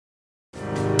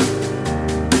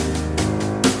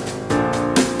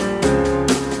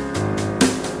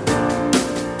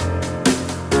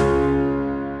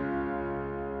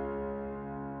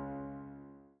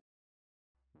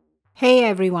Hey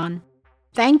everyone.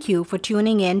 Thank you for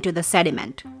tuning in to the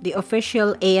Sediment, the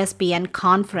official ASPN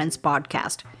conference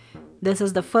podcast. This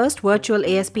is the first virtual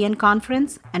ASPN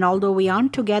conference, and although we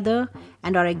aren't together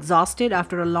and are exhausted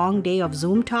after a long day of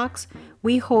Zoom talks,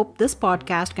 we hope this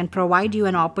podcast can provide you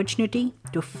an opportunity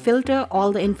to filter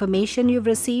all the information you've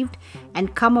received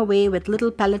and come away with little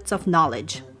pellets of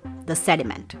knowledge, the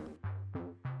Sediment.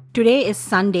 Today is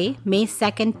Sunday, May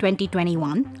 2nd,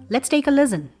 2021. Let's take a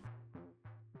listen.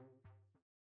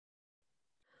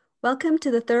 Welcome to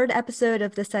the third episode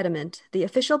of The Sediment, the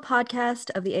official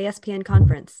podcast of the ASPN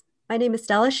conference. My name is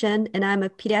Stella Shin, and I'm a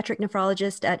pediatric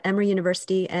nephrologist at Emory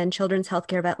University and Children's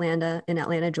Healthcare of Atlanta in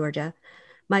Atlanta, Georgia.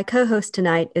 My co-host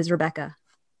tonight is Rebecca.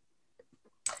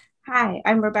 Hi,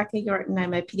 I'm Rebecca Hjorten.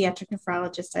 I'm a pediatric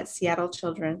nephrologist at Seattle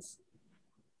Children's.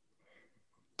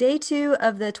 Day 2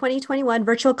 of the 2021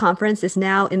 virtual conference is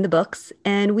now in the books,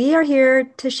 and we are here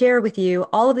to share with you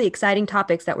all of the exciting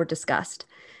topics that were discussed.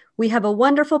 We have a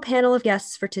wonderful panel of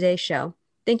guests for today's show.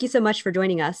 Thank you so much for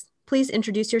joining us. Please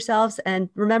introduce yourselves and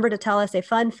remember to tell us a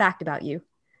fun fact about you.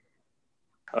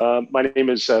 My name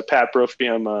is Pat Brophy.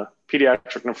 I'm a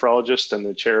pediatric nephrologist and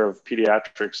the chair of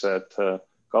pediatrics at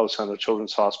Adolescent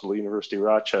Children's Hospital, University of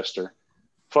Rochester.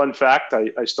 Fun fact,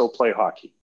 I still play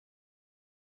hockey.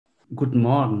 Good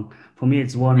morning. For me,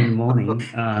 it's 1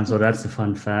 a.m, so that's the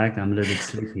fun fact. I'm a little bit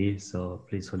sleepy, so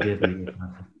please forgive me if I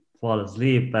fall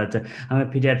asleep. But I'm a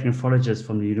pediatric nephrologist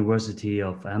from the University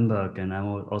of Hamburg, and I'm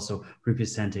also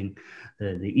representing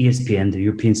the ESPN, the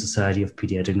European Society of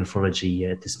Pediatric Nephrology,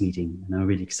 here at this meeting. And I'm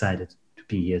really excited to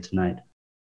be here tonight.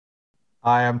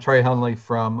 Hi, I'm Trey Hunley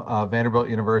from Vanderbilt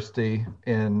University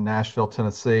in Nashville,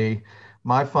 Tennessee.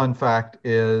 My fun fact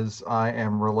is I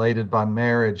am related by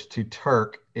marriage to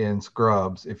Turk in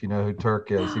Scrubs. If you know who Turk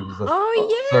is, he was a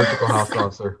surgical house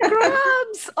officer.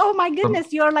 Scrubs! Oh my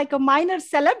goodness, you're like a minor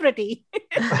celebrity.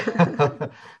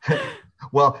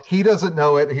 Well, he doesn't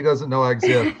know it. He doesn't know I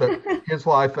exist, but his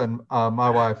wife and my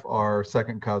wife are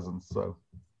second cousins. So,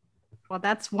 well,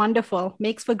 that's wonderful.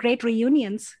 Makes for great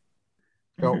reunions.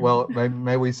 Oh, well,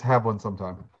 may we have one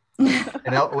sometime in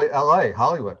LA,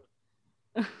 Hollywood.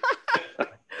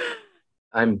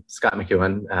 I'm Scott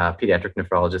McEwan, pediatric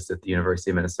nephrologist at the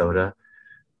University of Minnesota.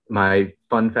 My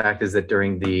fun fact is that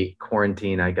during the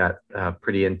quarantine, I got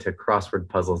pretty into crossword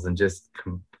puzzles and just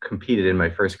competed in my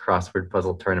first crossword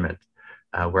puzzle tournament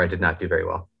where I did not do very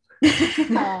well.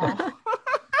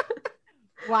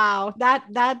 Wow,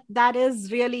 that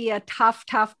is really a tough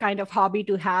kind of hobby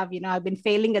to have. You know, I've been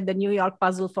failing at the New York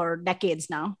puzzle for decades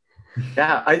now.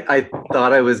 Yeah, I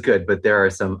thought I was good, but there are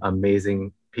some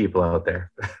amazing people out there.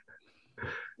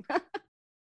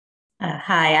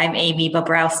 Hi, I'm Amy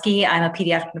Bobrowski. I'm a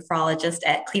pediatric nephrologist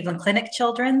at Cleveland Clinic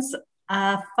Children's.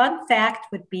 Fun fact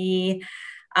would be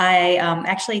I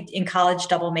actually in college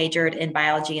double majored in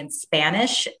biology and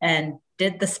Spanish and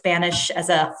did the Spanish as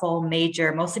a full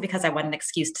major, mostly because I wanted an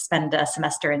excuse to spend a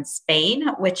semester in Spain,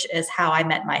 which is how I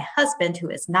met my husband, who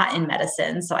is not in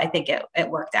medicine. So I think it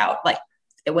worked out like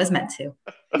it was meant to.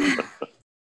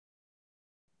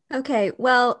 Okay,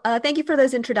 well, thank you for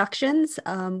those introductions.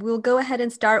 We'll go ahead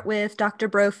and start with Dr.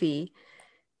 Brophy.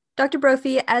 Dr.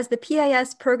 Brophy, as the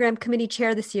PIS Program Committee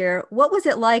Chair this year, what was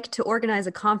it like to organize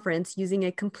a conference using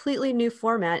a completely new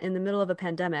format in the middle of a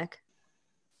pandemic?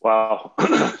 Wow.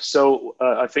 So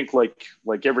I think like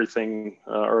everything,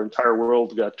 our entire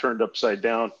world got turned upside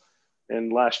down.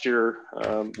 And last year,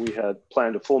 we had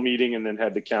planned a full meeting and then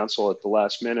had to cancel at the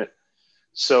last minute.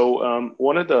 So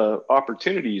one of the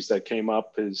opportunities that came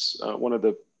up is one of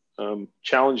the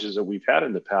challenges that we've had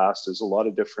in the past is a lot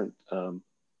of different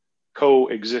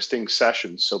coexisting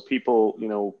sessions. So people,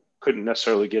 couldn't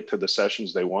necessarily get to the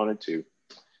sessions they wanted to.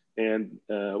 And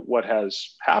what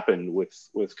has happened with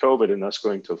COVID and us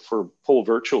going to full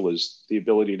virtual is the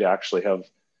ability to actually have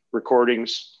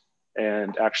recordings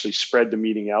and actually spread the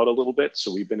meeting out a little bit.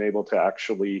 So we've been able to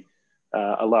actually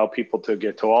allow people to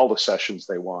get to all the sessions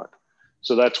they want.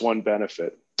 So that's one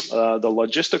benefit. The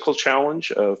logistical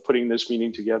challenge of putting this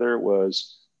meeting together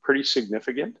was pretty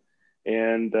significant.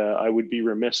 And I would be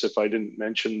remiss if I didn't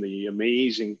mention the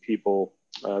amazing people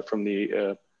from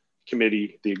the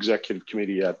committee, the executive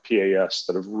committee at PAS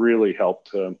that have really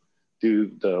helped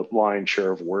do the lion's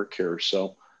share of work here.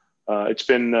 So it's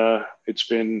been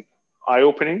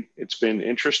eye-opening. It's been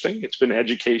interesting. It's been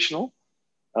educational.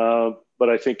 But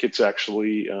I think it's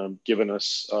actually given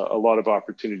us a lot of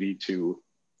opportunity to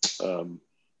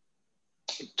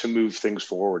move things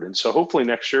forward. And so hopefully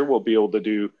next year we'll be able to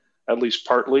do at least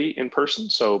partly in person.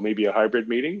 So maybe a hybrid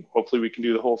meeting. Hopefully we can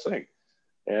do the whole thing.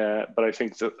 But I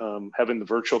think that having the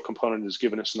virtual component has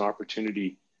given us an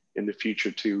opportunity in the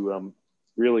future to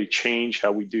really change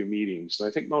how we do meetings. And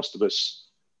I think most of us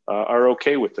are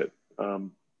okay with it.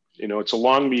 It's a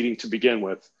long meeting to begin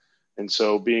with. And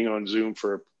so being on Zoom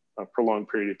for a prolonged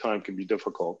period of time can be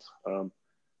difficult.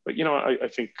 But I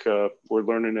think we're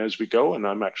learning as we go, and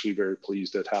I'm actually very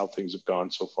pleased at how things have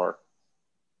gone so far.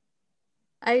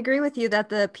 I agree with you that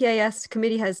the PAS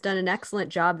committee has done an excellent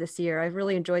job this year. I've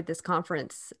really enjoyed this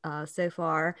conference so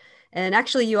far. And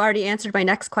actually, you already answered my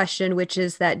next question, which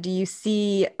is that do you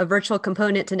see a virtual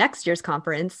component to next year's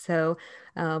conference? So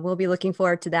we'll be looking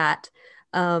forward to that.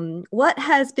 What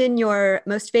has been your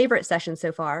most favorite session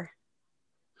so far?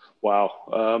 Wow.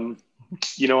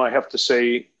 I have to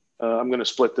say, I'm going to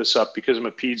split this up because I'm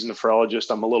a peds nephrologist.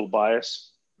 I'm a little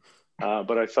biased,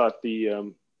 but I thought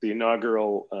the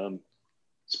inaugural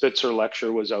Spitzer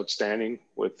lecture was outstanding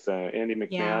with Andy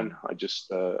McMahon.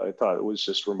 Yeah. I thought it was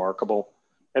just remarkable.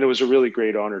 And it was a really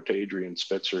great honor to Adrian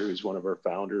Spitzer, who's one of our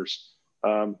founders.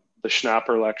 The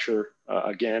Schnaper lecture,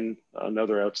 again,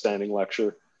 another outstanding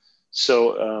lecture.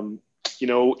 So,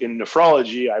 in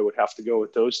nephrology, I would have to go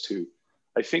with those two.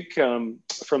 I think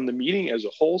from the meeting as a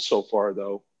whole so far,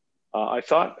 though, I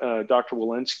thought Dr.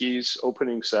 Walensky's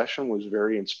opening session was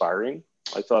very inspiring.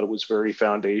 I thought it was very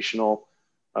foundational.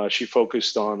 She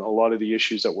focused on a lot of the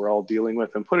issues that we're all dealing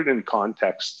with and put it in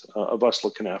context of us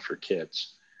looking after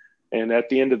kids. And at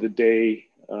the end of the day,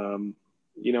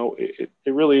 it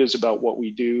really is about what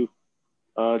we do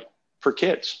for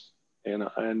kids.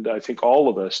 And I think all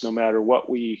of us, no matter what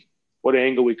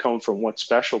angle we come from, what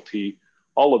specialty,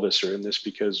 all of us are in this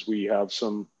because we have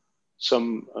some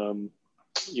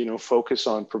focus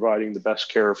on providing the best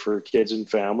care for kids and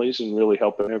families and really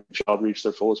helping every child reach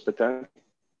their fullest potential.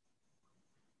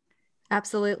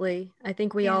 Absolutely. I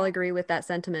think we all agree with that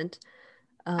sentiment.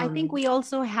 I think we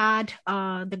also had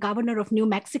the governor of New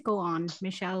Mexico on,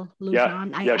 Michelle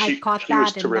Lujan. I caught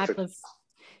that, and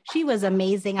she was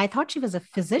amazing. I thought she was a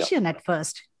physician at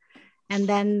first, and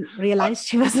then realized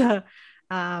she was a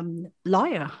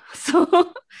lawyer. So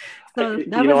that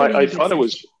I thought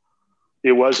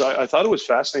I thought it was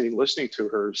fascinating listening to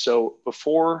her. So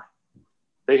before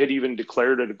they had even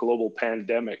declared it a global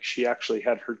pandemic, she actually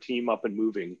had her team up and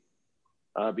moving.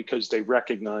 Because they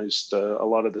recognized a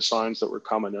lot of the signs that were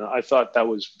coming. And I thought that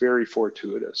was very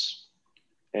fortuitous.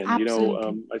 And,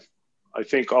 I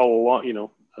think all along,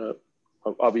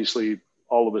 obviously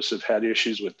all of us have had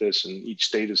issues with this and each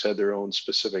state has had their own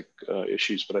specific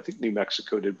issues, but I think New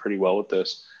Mexico did pretty well with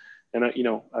this. And,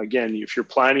 again, if you're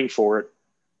planning for it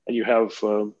and you have,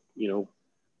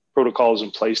 protocols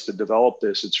in place to develop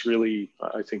this, it's really,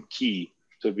 I think, key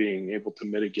to being able to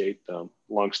mitigate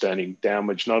longstanding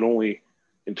damage, not only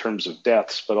in terms of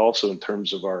deaths, but also in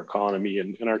terms of our economy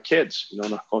and our kids,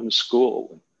 not going to school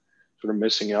and sort of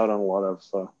missing out on a lot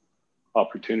of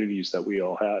opportunities that we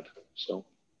all had. So,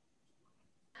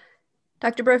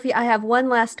 Dr. Brophy, I have one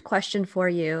last question for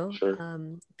you. Sure.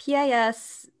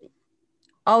 PAS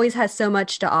always has so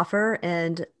much to offer,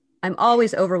 and I'm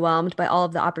always overwhelmed by all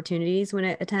of the opportunities when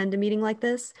I attend a meeting like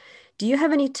this. Do you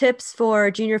have any tips for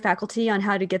junior faculty on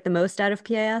how to get the most out of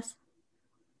PAS?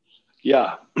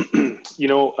 Yeah,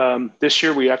 this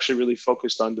year we actually really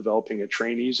focused on developing a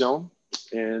trainee zone,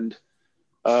 and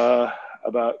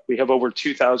we have over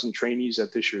 2,000 trainees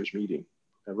at this year's meeting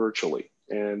virtually.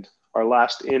 And our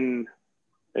last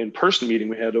in-person meeting,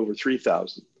 we had over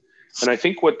 3,000. And I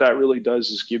think what that really does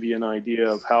is give you an idea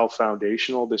of how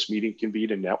foundational this meeting can be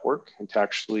to network and to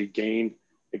actually gain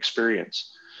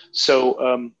experience.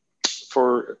 So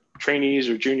for trainees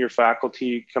or junior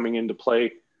faculty coming into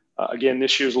play, again,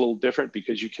 this year is a little different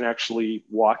because you can actually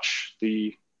watch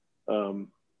any of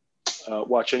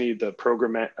the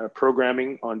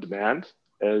programming on demand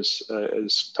as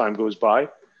time goes by.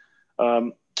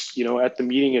 At the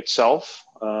meeting itself,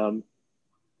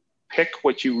 pick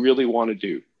what you really want to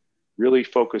do. Really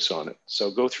focus on it. So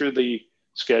go through the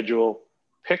schedule,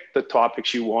 pick the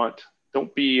topics you want.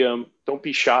 Don't be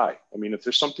shy. I mean, if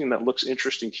there's something that looks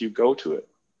interesting to you, go to it.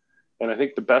 And I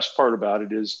think the best part about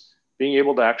it is being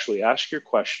able to actually ask your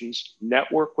questions,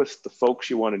 network with the folks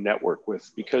you want to network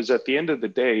with, because at the end of the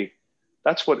day,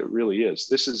 that's what it really is.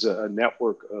 This is a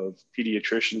network of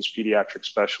pediatricians, pediatric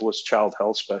specialists, child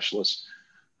health specialists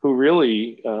who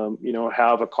really,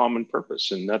 have a common purpose.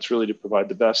 And that's really to provide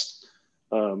the best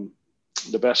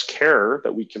care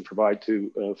that we can provide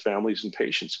to families and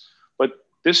patients. But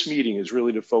this meeting is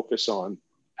really to focus on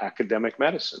academic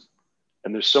medicine.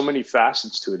 And there's so many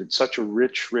facets to it. It's such a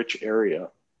rich area.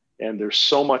 And there's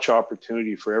so much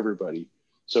opportunity for everybody.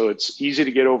 So it's easy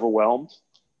to get overwhelmed,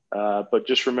 but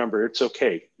just remember, it's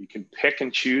okay. You can pick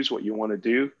and choose what you want to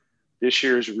do, this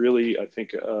year is really, I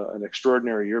think, an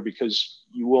extraordinary year because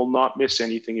you will not miss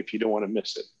anything if you don't want to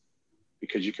miss it,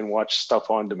 because you can watch stuff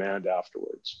on demand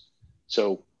afterwards.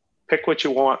 So pick what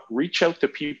you want, reach out to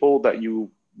people that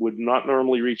you would not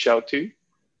normally reach out to,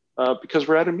 because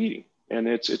we're at a meeting, and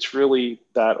it's really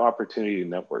that opportunity to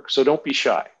network. So don't be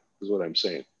shy, is what I'm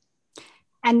saying.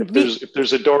 And if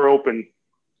there's a door open,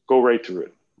 go right through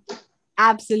it.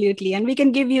 Absolutely. And we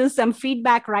can give you some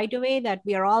feedback right away that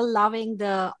we are all loving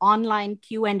the online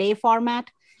Q&A format.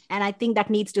 And I think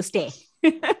that needs to stay.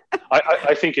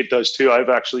 I think it does too. I've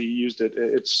actually used it.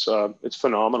 It's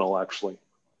phenomenal, actually.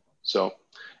 So,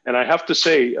 and I have to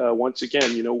say, once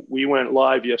again, you know, we went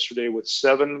live yesterday with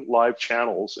 7 live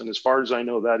channels. And as far as I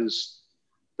know, that is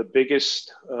the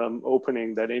biggest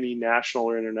opening that any national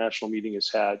or international meeting has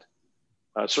had,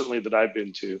 certainly that I've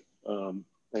been to.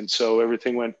 And so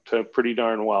everything went pretty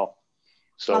darn well.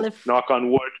 So well, knock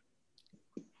on wood.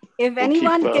 If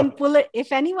anyone can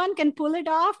pull it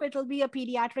off, it'll be a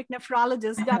pediatric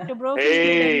nephrologist, Dr. Brophy.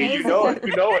 Hey, you know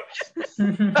it.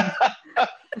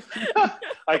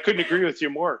 I couldn't agree with you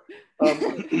more.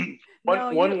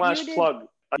 One last plug.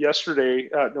 Yesterday,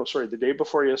 the day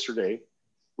before yesterday,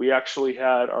 we actually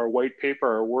had our white paper,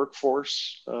 our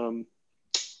workforce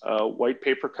white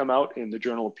paper come out in the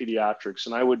Journal of Pediatrics.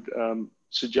 And I would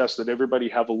suggest that everybody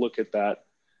have a look at that.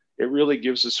 It really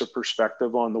gives us a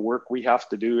perspective on the work we have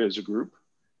to do as a group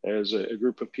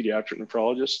of pediatric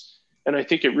nephrologists. And I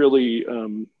think it really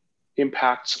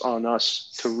impacts on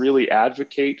us to really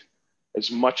advocate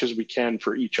as much as we can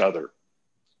for each other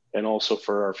and also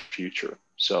for our future.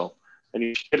 So, and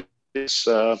you get this,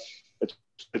 it's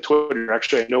Twitter,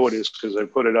 actually I know it is because I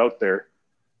put it out there.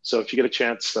 So if you get a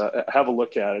chance, have a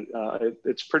look at it.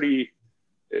 It's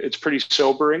pretty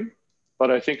sobering,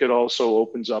 but I think it also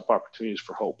opens up opportunities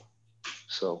for hope.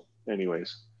 So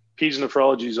anyways, peds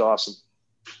nephrology is awesome.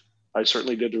 I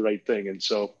certainly did the right thing. And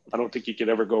so I don't think you could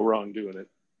ever go wrong doing it.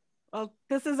 Well,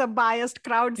 this is a biased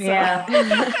crowd. So. Yeah.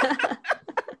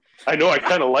 I know, I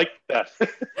kind of like that.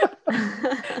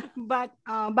 But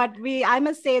I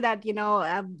must say that, you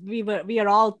know, we are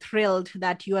all thrilled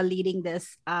that you are leading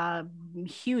this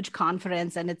huge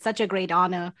conference, and it's such a great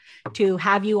honor to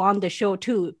have you on the show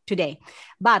too today.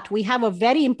 But we have a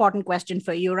very important question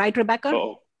for you, right, Rebecca?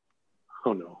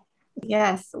 Oh no.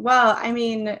 Yes. Well, I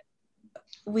mean,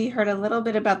 we heard a little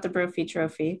bit about the Brophy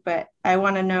Trophy, but I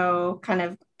want to know kind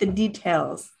of the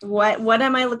details. What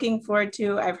am I looking forward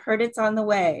to? I've heard it's on the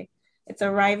way. It's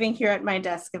arriving here at my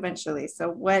desk eventually. So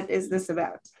what is this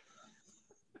about?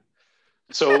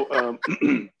 So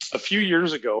a few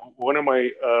years ago, one of my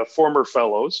former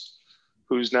fellows,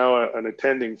 who's now an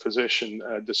attending physician,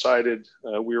 decided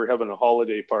we were having a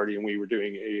holiday party and we were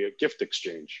doing a gift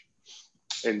exchange.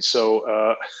 And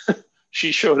so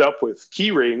she showed up with key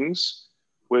rings,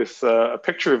 with a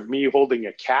picture of me holding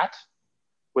a cat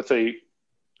with a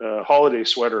holiday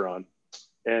sweater on.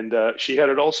 And she had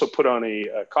it also put on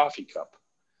a coffee cup.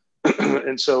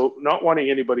 And so not wanting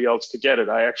anybody else to get it,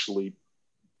 I actually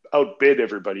outbid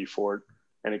everybody for it.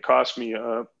 And it cost me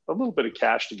a little bit of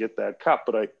cash to get that cup,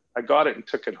 but I got it and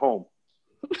took it home.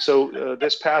 So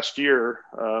this past year,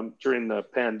 during the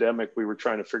pandemic, we were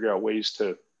trying to figure out ways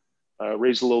to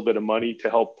raise a little bit of money to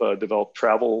help develop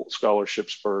travel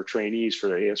scholarships for trainees for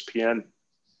the ESPN.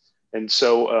 And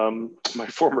so my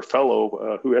former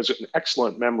fellow, who has an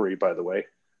excellent memory, by the way,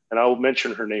 and I'll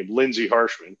mention her name, Lindsay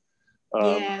Harshman,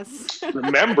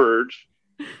 remembered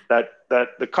that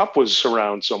the cup was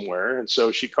around somewhere. And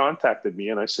so she contacted me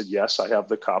and I said, yes, I have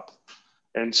the cup.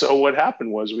 And so what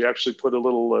happened was we actually put a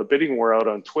little bidding war out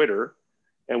on Twitter,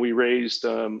 and we raised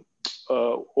over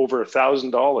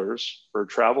 $1,000 for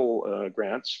travel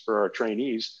grants for our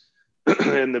trainees.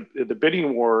 And the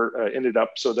bidding war ended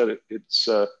up so that it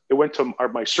went to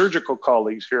my surgical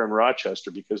colleagues here in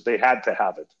Rochester because they had to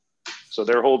have it. So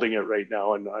they're holding it right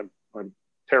now, and I'm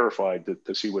terrified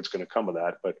to see what's going to come of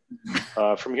that. But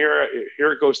from here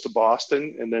it goes to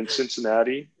Boston, and then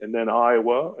Cincinnati, and then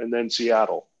Iowa, and then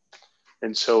Seattle.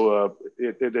 And so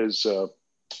it is,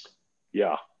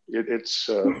 it's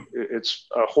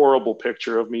a horrible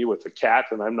picture of me with a cat,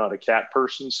 and I'm not a cat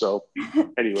person. So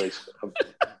anyways,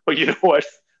 but you know what?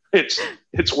 It's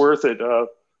worth it.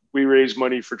 We raise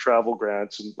money for travel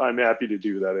grants, and I'm happy to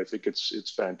do that. I think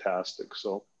it's fantastic.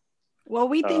 So. Well,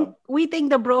 we think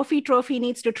the Brophy Trophy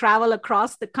needs to travel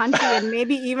across the country and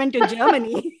maybe even to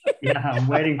Germany. Yeah, I'm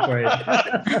waiting for it.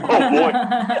 Oh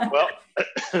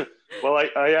boy! Well,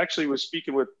 I actually was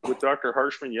speaking with Dr.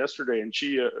 Harshman yesterday, and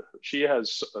she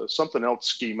has something else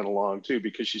scheming along too,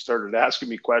 because she started asking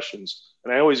me questions,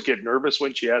 and I always get nervous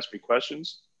when she asks me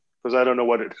questions because I don't know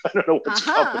what's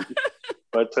coming.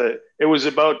 But it was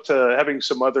about having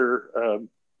some other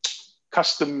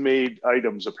custom-made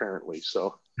items, apparently.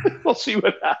 So we'll see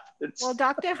what happens. Well,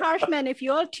 Dr. Harshman, if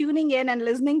you're tuning in and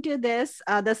listening to this,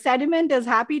 the Sediment is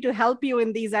happy to help you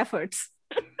in these efforts.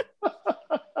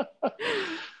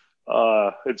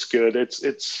 It's good.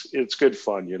 It's good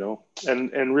fun, you know.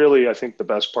 And really, I think the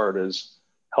best part is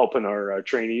helping our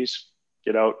trainees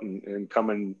get out and come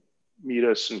and meet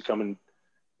us and come and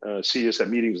see us at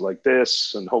meetings like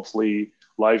this, and hopefully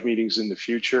live meetings in the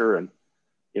future, and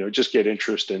you know, just get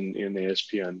interest in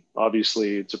ASPN.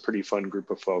 Obviously, it's a pretty fun group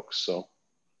of folks. So,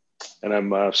 and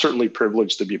I'm certainly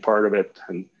privileged to be part of it.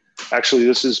 And actually,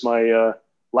 this is my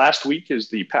last week as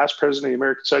the past president of the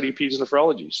American Society of Peds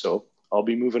Nephrology. So I'll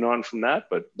be moving on from that,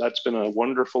 but that's been a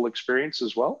wonderful experience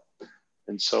as well.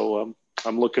 And so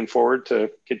I'm looking forward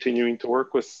to continuing to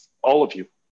work with all of you.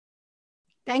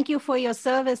 Thank you for your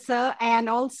service, sir. And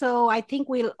also, I think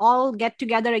we'll all get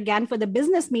together again for the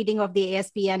business meeting of the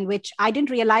ASPN, which I didn't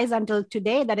realize until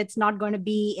today that it's not going to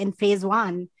be in phase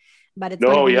 1, but it's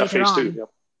going to be later phase on. 2.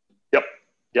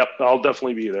 Yep. I'll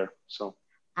definitely be there. So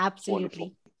absolutely.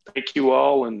 Wonderful. Thank you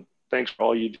all, and thanks for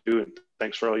all you do, and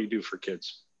thanks for all you do for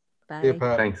kids. Bye.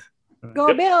 Yeah, Thanks.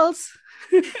 Go Bills.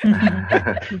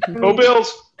 Go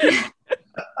Bills.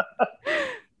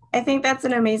 I think that's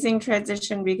an amazing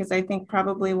transition, because I think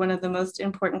probably one of the most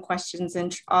important questions in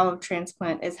all of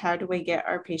transplant is, how do we get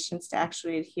our patients to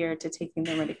actually adhere to taking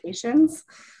their medications?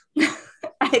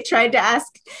 I tried to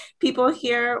ask people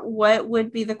here what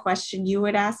would be the question you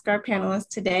would ask our panelists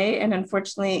today. And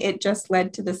unfortunately, it just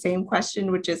led to the same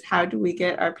question, which is, how do we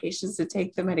get our patients to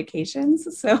take the medications?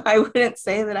 So I wouldn't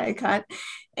say that I got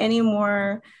any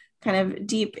more kind of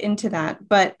deep into that.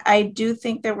 But I do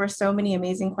think there were so many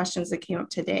amazing questions that came up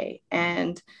today.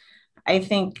 And I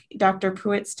think Dr.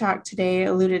 Pruitt's talk today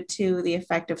alluded to the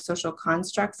effect of social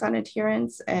constructs on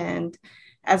adherence. And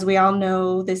as we all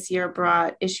know, this year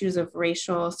brought issues of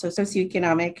racial,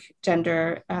 socioeconomic,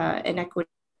 gender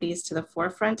inequities to the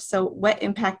forefront. So what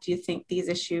impact do you think these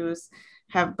issues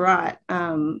have brought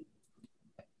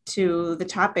to the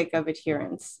topic of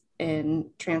adherence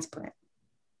in transplant?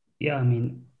 Yeah, I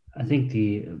mean, I think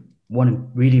the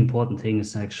one really important thing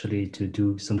is actually to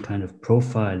do some kind of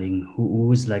profiling.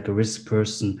 Who is like a risk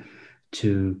person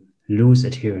to lose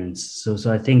adherence? So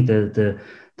I think the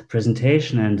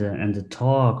presentation and the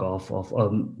talk of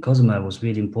Cosima was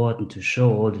really important to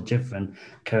show all the different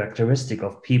characteristics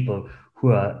of people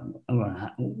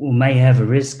who may have a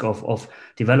risk of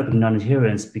developing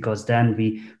non-adherence, because then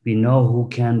we know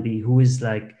who is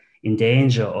like in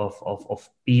danger of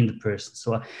being the person.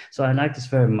 So I like this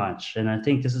very much, and I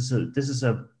think this is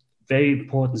a very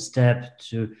important step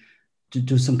to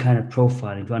do some kind of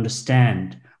profiling, to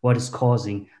understand what is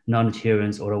causing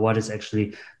non-adherence or what is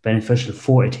actually beneficial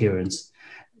for adherence,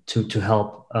 to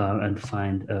help and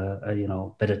find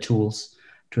better tools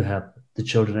to help the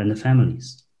children and the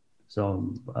families.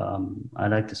 So I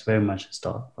like this very much to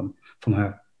start from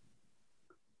her.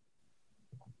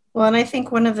 Well, and I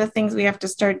think one of the things we have to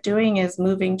start doing is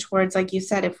moving towards, like you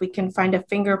said, if we can find a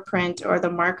fingerprint or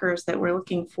the markers that we're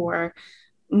looking for,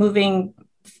 moving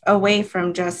away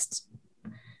from just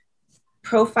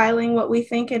profiling what we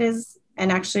think it is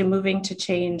and actually moving to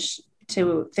change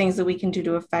to things that we can do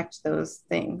to affect those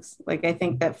things. Like, I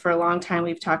think that for a long time,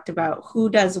 we've talked about who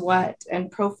does what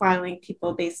and profiling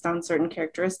people based on certain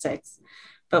characteristics,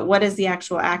 but what is the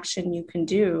actual action you can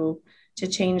do to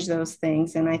change those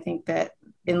things? And I think that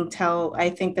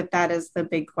that is the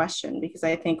big question, because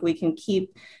I think we can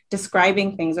keep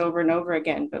describing things over and over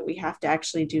again, but we have to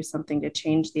actually do something to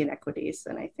change the inequities.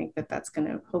 And I think that that's going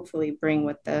to hopefully bring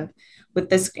with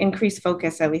this increased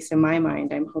focus, at least in my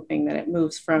mind, I'm hoping that it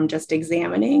moves from just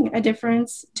examining a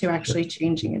difference to actually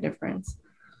changing a difference.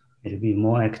 It'll be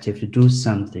more active to do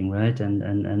something, right?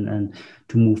 And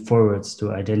to move forwards,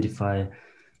 to identify,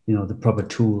 the proper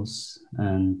tools.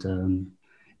 And,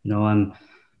 I'm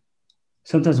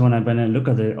sometimes when I look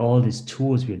at all these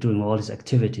tools we're doing, all these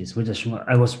activities,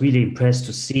 I was really impressed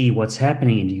to see what's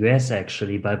happening in the US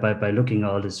actually by looking at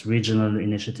all these regional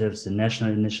initiatives, the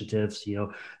national initiatives,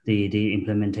 the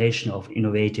implementation of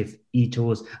innovative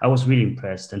e-tools. I was really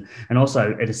impressed. And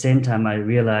also at the same time, I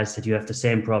realized that you have the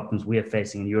same problems we are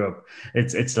facing in Europe.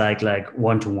 It's like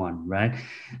one-to-one, right?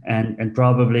 And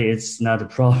probably it's not a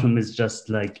problem, it's just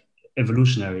like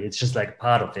evolutionary. It's just like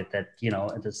part of it that,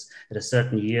 at a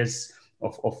certain years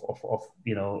of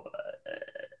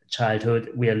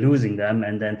childhood, we are losing them,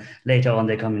 and then later on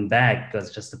they're coming back because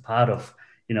it's just a part of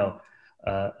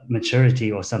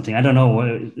maturity or something. I don't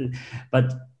know,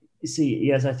 but you see,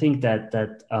 yes, I think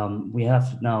that we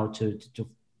have now to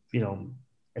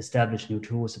establish new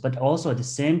tools. But also at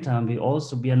the same time, we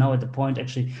are now at the point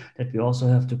actually that we also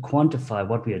have to quantify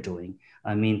what we are doing.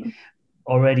 I mean,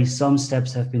 already some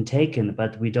steps have been taken,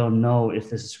 but we don't know if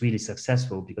this is really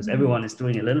successful because everyone is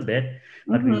doing a little bit,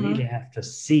 but we really have to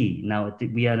see now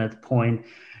we are at the point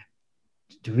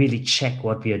to really check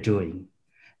what we are doing.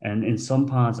 And in some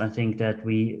parts, I think that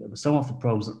some of the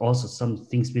problems, also some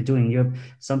things we're doing in Europe,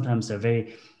 sometimes are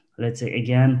very, let's say,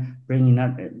 again, bringing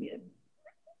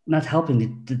not helping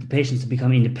the patients to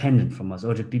become independent from us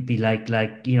or to be like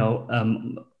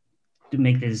to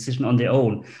make the decision on their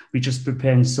own. We're just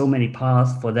preparing so many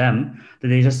paths for them that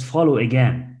they just follow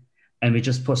again, and we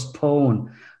just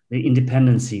postpone the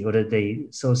independency, or that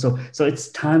so it's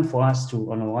time for us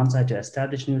to, on the one side, to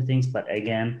establish new things, but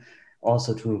again,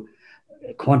 also to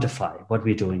quantify what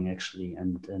we're doing actually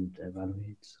and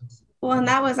evaluate. Well, and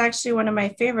that was actually one of my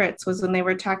favorites, was when they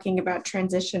were talking about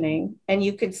transitioning, and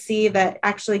you could see that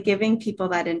actually giving people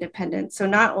that independence. So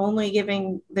not only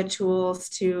giving the tools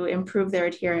to improve their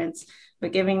adherence,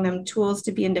 but giving them tools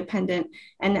to be independent.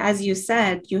 And as you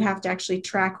said, you have to actually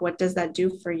track what does that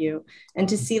do for you. And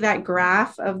to see that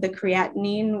graph of the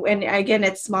creatinine, and again,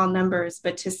 it's small numbers,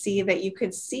 but to see that you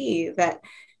could see that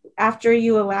after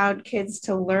you allowed kids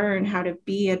to learn how to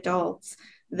be adults,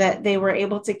 that they were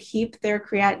able to keep their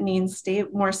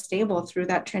creatinine more stable through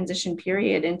that transition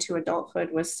period into adulthood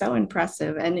was so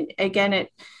impressive. And again, it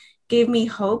gave me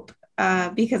hope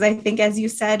because I think, as you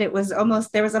said, it was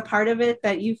almost, there was a part of it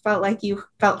that you felt like you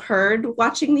felt heard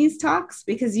watching these talks,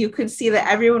 because you could see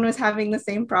that everyone was having the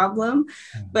same problem.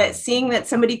 But seeing that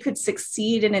somebody could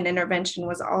succeed in an intervention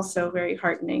was also very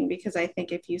heartening, because I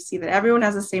think if you see that everyone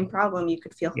has the same problem, you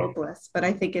could feel hopeless. But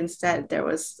I think instead there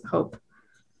was hope.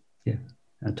 Yeah.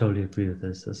 I totally agree with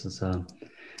this. This is,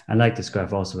 I like this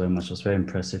graph also very much. It was very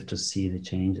impressive to see the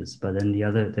changes. But then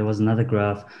there was another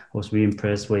graph I was really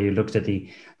impressed, where you looked at the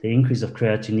increase of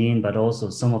creatinine, but also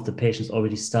some of the patients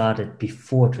already started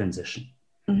before transition,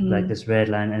 like this red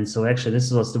line. And so actually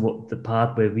this was the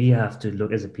part where we have to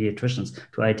look as a pediatricians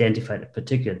to identify in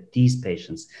particular these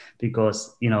patients,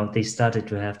 because, they started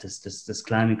to have this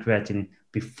climbing creatinine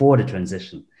before the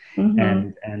transition.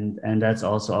 And that's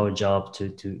also our job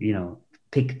to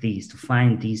pick to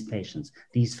find these patients,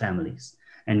 these families,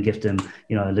 and give them,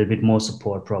 a little bit more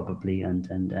support probably,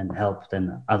 and help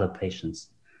than other patients.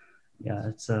 Yeah,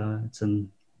 it's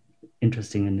an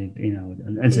interesting, and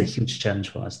it's a huge challenge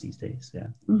for us these days. Yeah.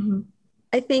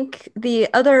 I think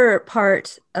the other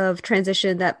part of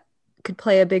transition that could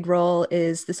play a big role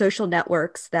is the social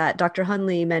networks that Dr.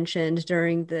 Hunley mentioned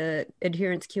during the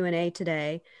adherence Q&A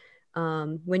today.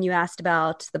 When you asked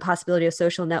about the possibility of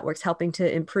social networks helping to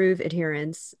improve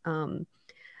adherence,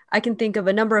 I can think of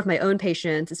a number of my own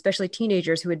patients, especially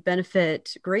teenagers, who would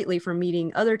benefit greatly from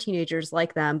meeting other teenagers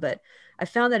like them. But I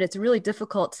found that it's really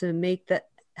difficult to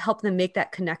help them make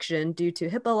that connection due to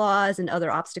HIPAA laws and other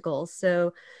obstacles.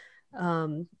 So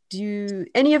do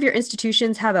any of your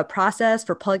institutions have a process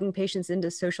for plugging patients into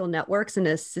social networks in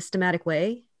a systematic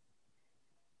way?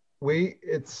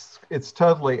 It's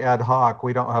totally ad hoc.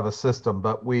 We don't have a system,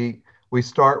 but we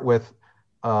start with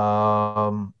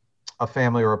a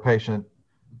family or a patient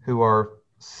who are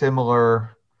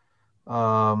similar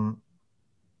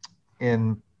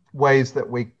in ways that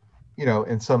we,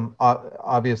 in some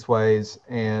obvious ways,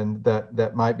 and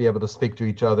that might be able to speak to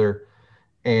each other.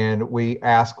 And we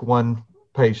ask one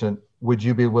patient, would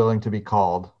you be willing to be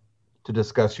called to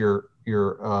discuss your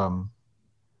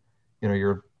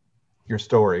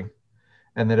story?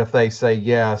 And that if they say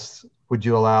yes, would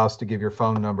you allow us to give your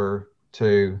phone number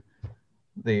to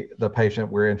the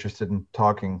patient? We're interested in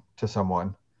talking to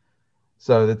someone.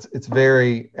 So it's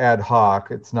very ad hoc.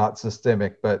 It's not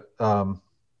systemic, but at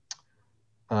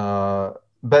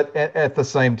the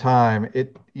same time,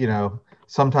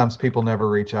 sometimes people never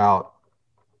reach out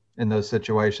in those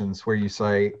situations where you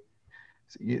say,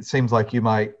 it seems like you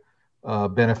might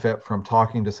benefit from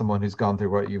talking to someone who's gone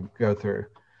through what you go through.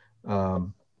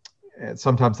 And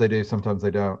sometimes they do, sometimes they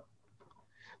don't.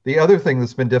 The other thing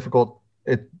that's been difficult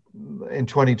in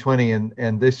 2020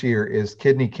 and this year is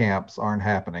kidney camps aren't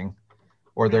happening,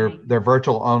 or they're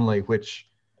virtual only, which,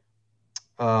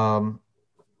 a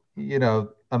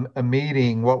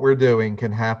meeting, what we're doing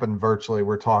can happen virtually.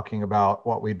 We're talking about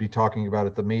what we'd be talking about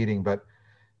at the meeting, but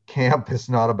camp is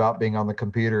not about being on the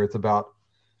computer. It's about,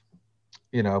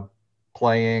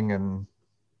 playing and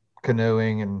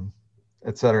canoeing and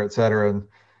et cetera, et cetera. And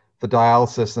the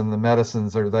dialysis and the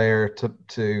medicines are there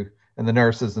to and the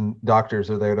nurses and doctors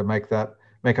are there to make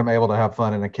them able to have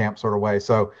fun in a camp sort of way.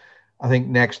 So I think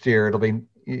next year it'll be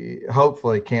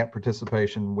hopefully camp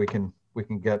participation. We can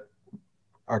get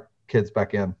our kids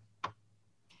back in.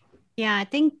 Yeah, I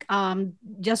think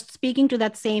just speaking to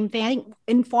that same thing, I think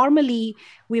informally,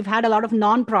 we've had a lot of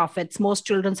nonprofits. Most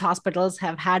children's hospitals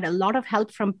have had a lot of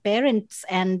help from parents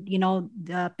and,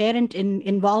 the parent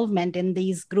involvement in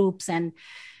these groups. And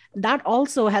that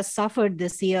also has suffered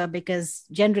this year because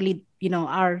generally,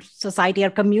 our society, our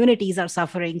communities are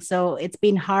suffering. So it's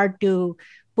been hard to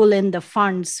pull in the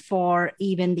funds for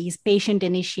even these patient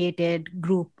initiated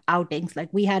group outings. Like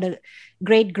we had a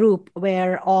great group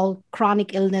where all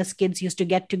chronic illness kids used to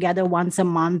get together once a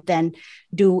month and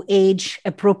do age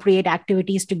appropriate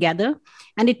activities together.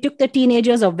 And it took the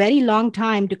teenagers a very long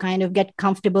time to kind of get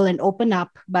comfortable and open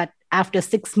up. But after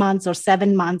 6 months or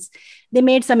 7 months, they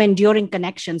made some enduring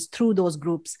connections through those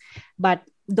groups. But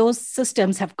those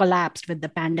systems have collapsed with the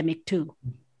pandemic too.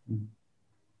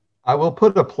 I will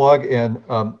put a plug in.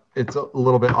 It's a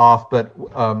little bit off, but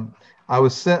I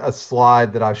was sent a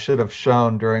slide that I should have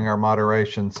shown during our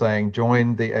moderation saying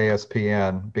join the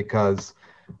ASPN because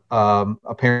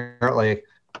apparently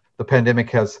the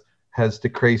pandemic has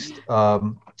decreased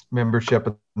membership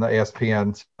in the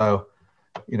ASPN. So,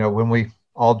 when we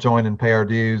all join and pay our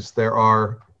dues, there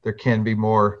can be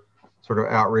more sort of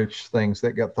outreach things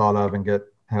that get thought of and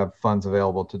have funds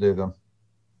available to do them.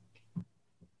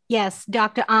 Yes,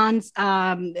 Dr. Ann's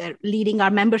leading our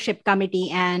membership committee,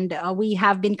 and we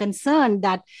have been concerned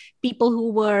that people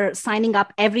who were signing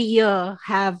up every year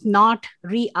have not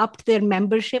re-upped their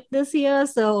membership this year.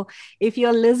 So if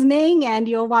you're listening and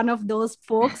you're one of those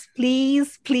folks,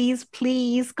 please, please,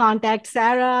 please contact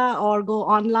Sarah or go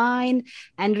online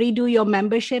and redo your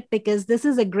membership because this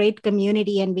is a great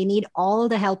community and we need all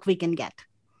the help we can get.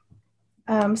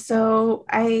 So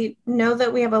I know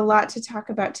that we have a lot to talk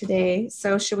about today.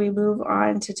 So should we move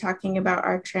on to talking about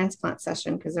our transplant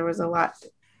session? Because there was a lot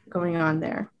going on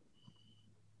there.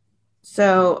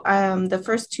 So the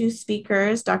first two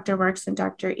speakers, Dr. Marks and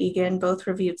Dr. Egan, both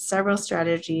reviewed several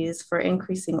strategies for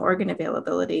increasing organ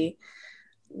availability.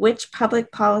 Which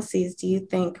public policies do you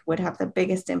think would have the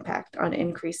biggest impact on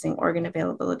increasing organ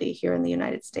availability here in the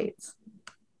United States?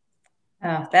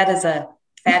 Oh, that is a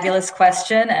fabulous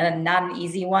question and not an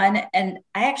easy one. And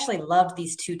I actually loved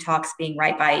these two talks being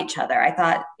right by each other. I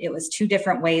thought it was two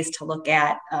different ways to look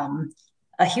at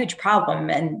a huge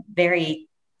problem and very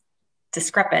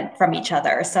discrepant from each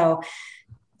other. So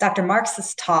Dr.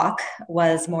 Marks's talk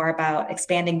was more about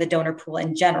expanding the donor pool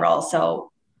in general.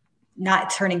 So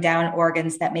not turning down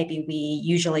organs that maybe we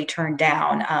usually turn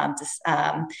down,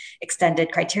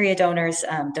 extended criteria donors,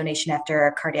 donation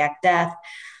after cardiac death,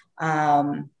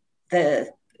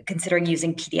 considering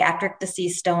using pediatric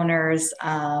deceased donors,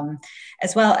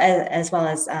 as well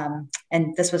as,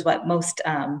 and this was what most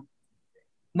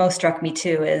struck me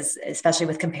too, is especially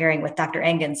with comparing with Dr.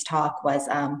 Engen's talk was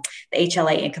the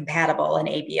HLA incompatible and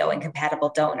ABO incompatible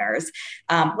donors,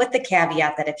 with the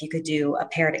caveat that if you could do a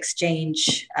paired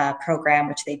exchange program,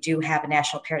 which they do have a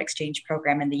national paired exchange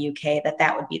program in the UK,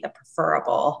 that would be the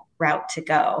preferable route to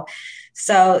go.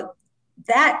 So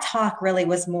that talk really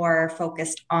was more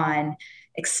focused on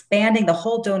expanding the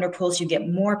whole donor pools. You get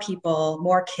more people,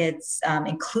 more kids,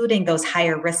 including those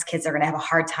higher risk kids that are going to have a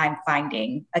hard time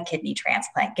finding a kidney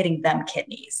transplant, getting them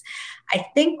kidneys. I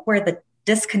think where the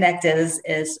disconnect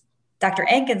is Dr.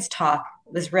 Engen's talk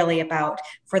was really about,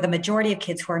 for the majority of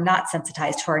kids who are not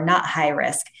sensitized, who are not high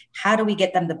risk, how do we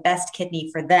get them the best kidney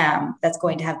for them that's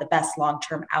going to have the best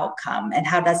long-term outcome? And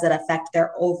how does it affect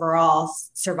their overall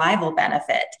survival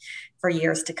benefit for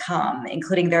years to come,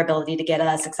 including their ability to get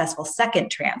a successful second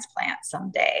transplant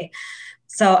someday?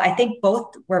 So I think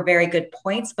both were very good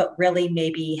points, but really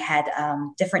maybe had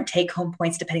different take-home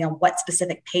points depending on what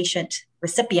specific patient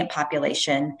recipient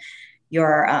population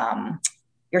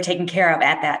you're taking care of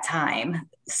at that time.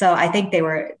 So I think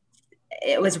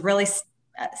it was really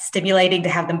stimulating to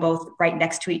have them both right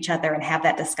next to each other and have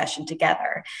that discussion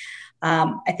together.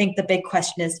 I think the big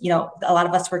question is, a lot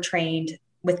of us were trained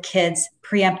with kids,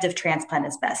 preemptive transplant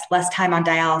is best. Less time on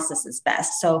dialysis is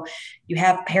best. So you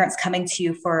have parents coming to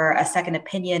you for a second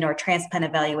opinion or transplant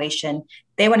evaluation.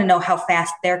 They want to know how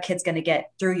fast their kid's going to get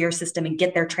through your system and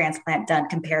get their transplant done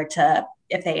compared to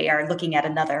if they are looking at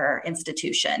another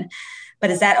institution. But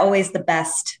is that always the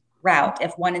best route?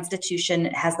 If one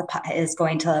institution is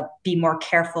going to be more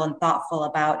careful and thoughtful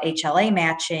about HLA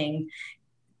matching,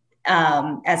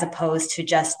 as opposed to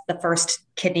just the first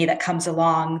kidney that comes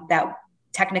along that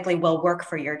technically will work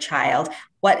for your child,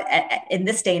 what in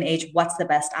this day and age, what's the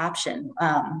best option?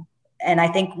 And I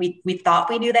think we thought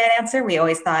we knew that answer. We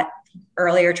always thought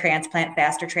earlier transplant,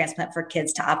 faster transplant for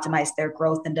kids to optimize their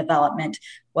growth and development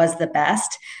was the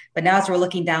best. But now as we're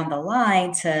looking down the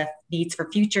line to needs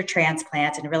for future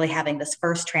transplant and really having this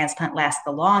first transplant last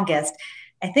the longest,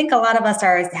 I think a lot of us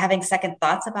are having second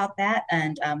thoughts about that,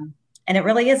 and it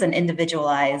really is an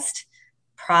individualized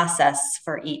process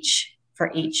for each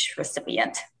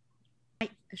recipient.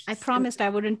 I promised I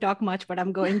wouldn't talk much, but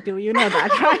I'm going to. You know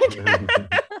that, right?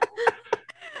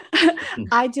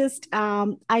 I just,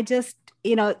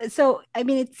 so I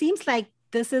mean, it seems like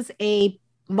this is a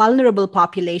vulnerable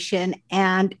population,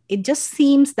 and it just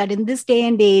seems that in this day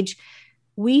and age,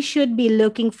 we should be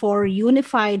looking for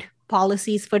unified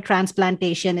policies for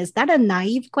transplantation. Is that a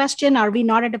naive question? Are we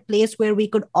not at a place where we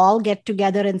could all get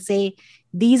together and say,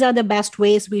 these are the best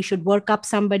ways we should work up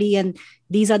somebody, and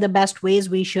these are the best ways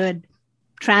we should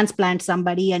transplant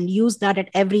somebody, and use that at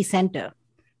every center?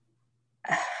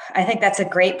 I think that's a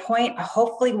great point.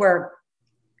 Hopefully we're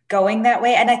going that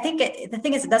way. And I think the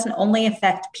thing is, it doesn't only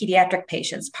affect pediatric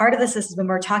patients. Part of this is when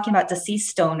we're talking about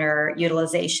deceased donor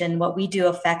utilization, what we do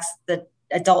affects the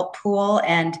adult pool.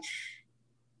 And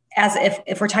as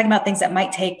if we're talking about things that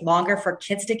might take longer for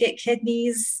kids to get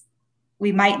kidneys,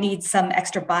 we might need some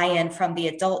extra buy-in from the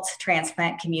adult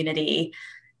transplant community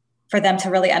for them to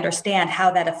really understand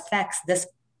how that affects this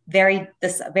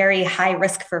very high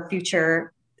risk for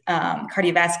future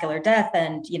cardiovascular death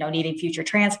and needing future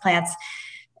transplants.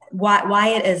 Why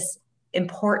it is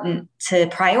important to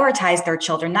prioritize their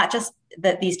children, not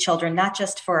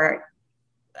just for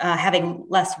having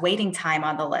less waiting time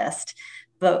on the list,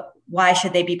 but why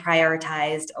should they be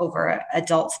prioritized over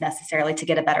adults necessarily to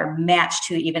get a better match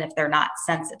to, even if they're not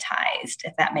sensitized,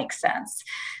 if that makes sense.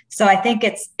 So I think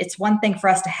it's one thing for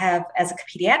us to have as a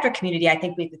pediatric community. I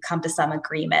think we could come to some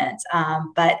agreement,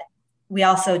 but we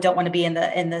also don't want to be in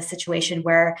the situation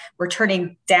where we're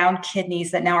turning down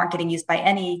kidneys that now aren't getting used by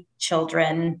any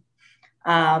children.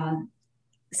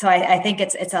 So I think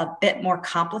it's a bit more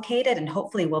complicated, and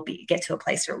hopefully we'll get to a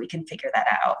place where we can figure that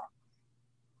out.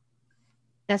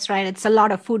 That's right. It's a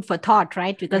lot of food for thought,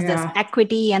 right? Because there's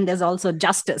equity and there's also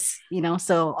justice,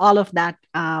 so all of that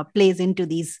plays into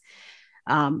these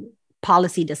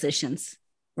policy decisions.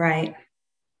 Right.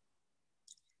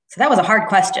 So that was a hard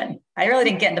question. I really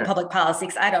didn't get into public policy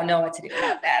because I don't know what to do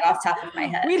about that off the top of my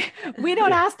head. We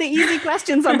don't ask the easy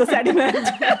questions on the sediment.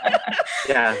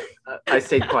 Yeah, I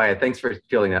stayed quiet. Thanks for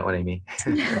feeling that one, Amy.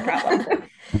 No problem.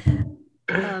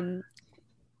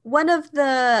 One of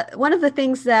the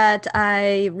things that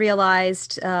I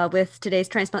realized with today's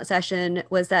transplant session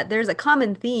was that there's a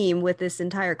common theme with this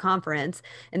entire conference,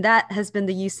 and that has been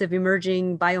the use of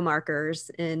emerging biomarkers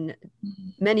in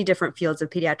many different fields of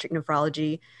pediatric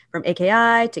nephrology, from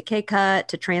AKI to K-cut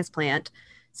to transplant.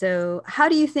 So how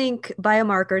do you think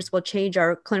biomarkers will change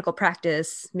our clinical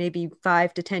practice maybe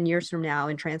 5 to 10 years from now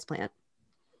in transplant?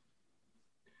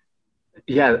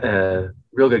 Yeah,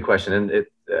 real good question. And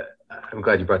I'm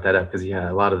glad you brought that up because,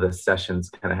 a lot of the sessions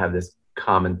kind of have this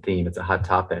common theme. It's a hot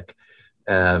topic.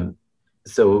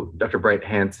 So Dr. Bright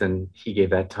Hansen, he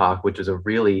gave that talk, which was a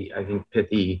really, I think,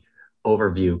 pithy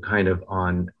overview kind of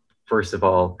on, first of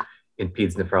all, in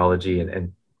peds nephrology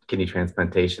and kidney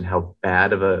transplantation, how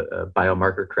bad of a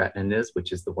biomarker creatinine is,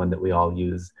 which is the one that we all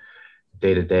use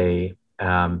day to day.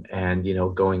 And,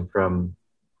 going from,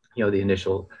 the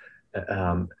initial,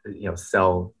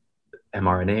 cell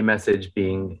mRNA message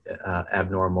being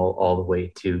abnormal all the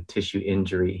way to tissue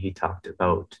injury. He talked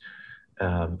about,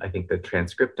 I think, the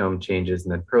transcriptome changes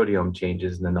and then proteome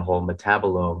changes and then the whole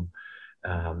metabolome,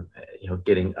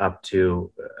 getting up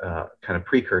to kind of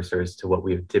precursors to what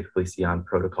we would typically see on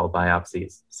protocol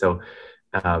biopsies. So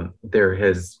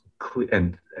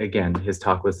and again, his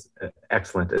talk was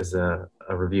excellent as a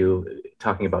review,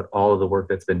 talking about all of the work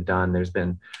that's been done. There's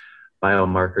been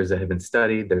biomarkers that have been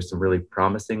studied. There's some really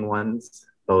promising ones,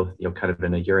 both kind of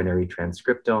in a urinary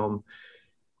transcriptome.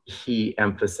 He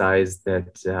emphasized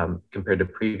that compared to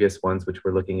previous ones, which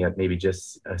were looking at maybe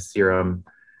just a serum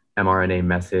mRNA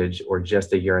message or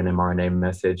just a urine mRNA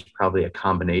message, probably a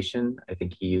combination. I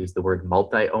think he used the word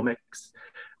multi-omics.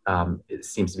 It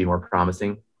seems to be more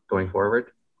promising going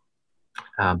forward.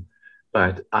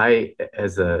 But I,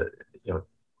 as a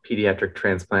pediatric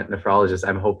transplant nephrologist,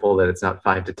 I'm hopeful that it's not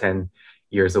 5 to 10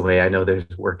 years away. I know there's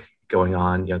work going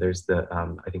on. There's the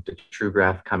I think the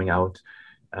TrueGraph coming out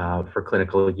for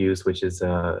clinical use, which is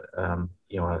a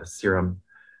serum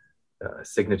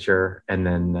signature, and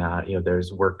then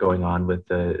there's work going on with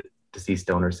the deceased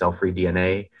donor cell-free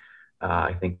DNA.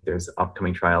 I think there's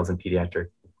upcoming trials in pediatric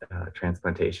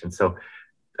transplantation. So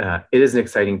it is an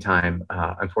exciting time.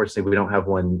 Unfortunately, we don't have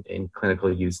one in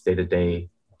clinical use day to day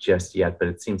just yet, but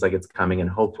it seems like it's coming and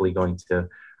hopefully going to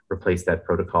replace that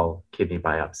protocol kidney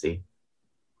biopsy.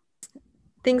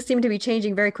 Things seem to be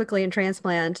changing very quickly in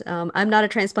transplant. I'm not a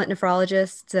transplant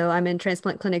nephrologist, so I'm in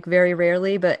transplant clinic very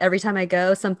rarely, but every time I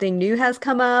go, something new has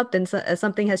come up and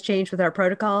something has changed with our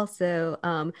protocol.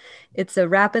 So it's a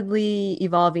rapidly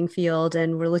evolving field,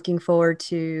 and we're looking forward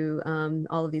to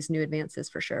all of these new advances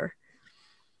for sure.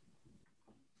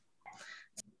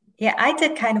 Yeah, I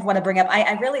did kind of want to bring up,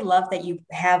 I really love that you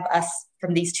have us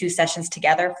from these two sessions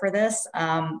together for this,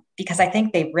 because I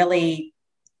think they really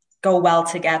go well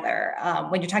together.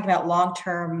 When you're talking about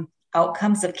long-term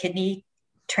outcomes of kidney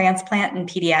transplant in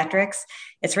pediatrics,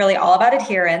 it's really all about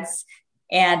adherence.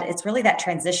 And it's really that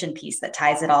transition piece that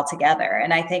ties it all together.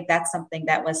 And I think that's something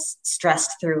that was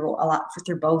stressed through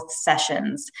through both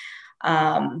sessions.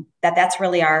 That's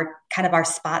really our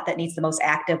spot that needs the most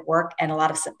active work and a lot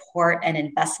of support and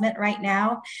investment right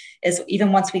now, is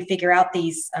even once we figure out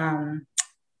these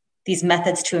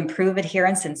methods to improve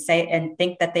adherence and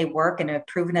think that they work and have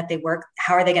proven that they work,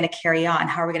 how are they going to carry on?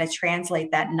 How are we going to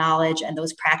translate that knowledge and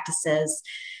those practices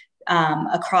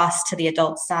across to the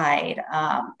adult side?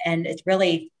 And it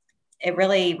really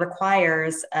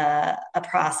requires a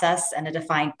process and a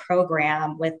defined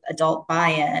program with adult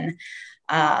buy-in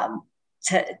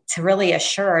to really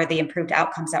assure the improved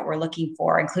outcomes that we're looking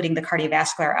for, including the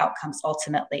cardiovascular outcomes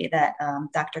ultimately that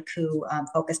Dr. Koo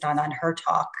focused on her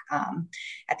talk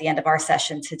at the end of our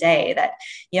session today. That,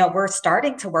 we're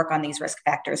starting to work on these risk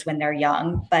factors when they're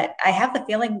young, but I have the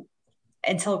feeling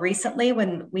until recently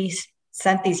when we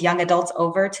sent these young adults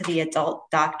over to the adult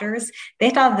doctors,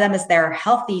 they thought of them as their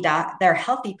healthy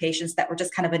patients that were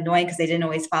just kind of annoying because they didn't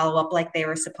always follow up like they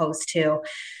were supposed to,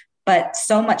 but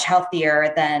so much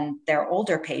healthier than their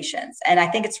older patients. And I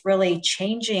think it's really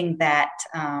changing that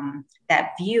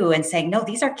view and saying, no,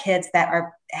 these are kids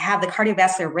that have the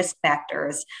cardiovascular risk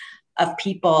factors of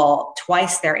people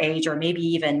twice their age or maybe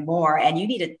even more. And you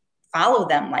need to follow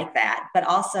them like that, but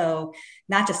also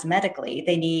not just medically.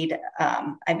 They need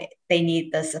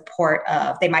the support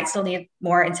of, they might still need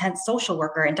more intense social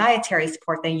worker and dietary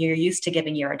support than you're used to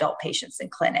giving your adult patients in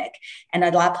clinic. And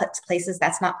a lot of places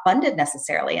that's not funded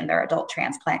necessarily in their adult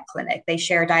transplant clinic. They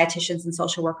share dietitians and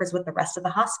social workers with the rest of the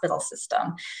hospital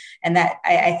system. And that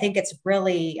I think it's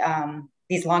really,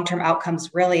 these long-term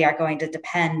outcomes really are going to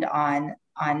depend on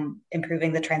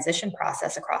improving the transition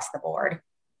process across the board.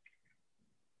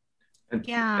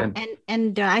 Yeah,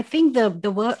 and I think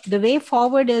the way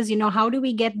forward is, how do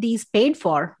we get these paid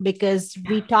for? Because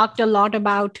we talked a lot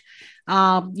about,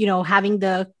 having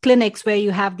the clinics where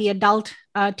you have the adult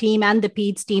team and the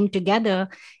peds team together,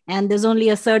 and there's only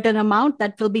a certain amount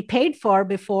that will be paid for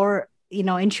before,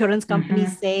 insurance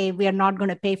companies say we are not going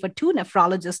to pay for two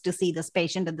nephrologists to see this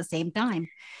patient at the same time.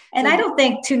 And I don't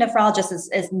think two nephrologists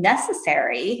is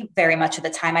necessary very much of the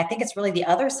time. I think it's really the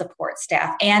other support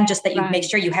staff, and just that you make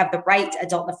sure you have the right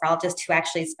adult nephrologist who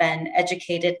actually has been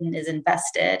educated and is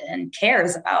invested and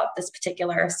cares about this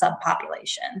particular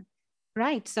subpopulation.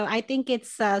 Right. So I think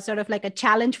it's sort of like a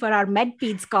challenge for our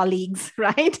MedPeds colleagues,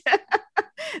 right?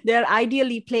 They're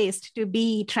ideally placed to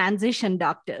be transition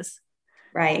doctors.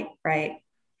 Right.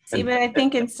 See, but I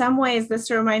think in some ways, this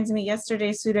reminds me,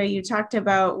 yesterday, Sudha, you talked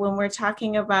about when we're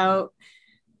talking about,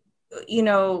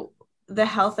 the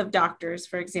health of doctors,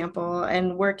 for example,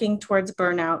 and working towards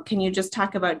burnout. Can you just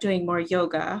talk about doing more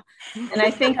yoga? And I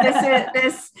think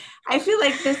I feel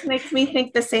like this makes me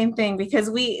think the same thing, because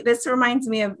this reminds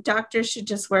me of doctors should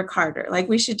just work harder. Like,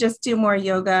 we should just do more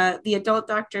yoga. The adult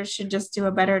doctors should just do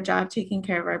a better job taking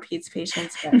care of our peds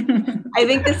patients. But I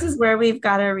think this is where we've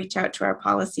got to reach out to our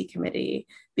policy committee,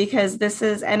 because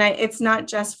it's not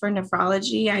just for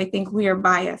nephrology. I think we are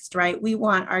biased, right? We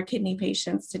want our kidney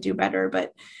patients to do better,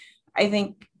 but I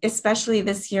think especially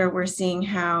this year, we're seeing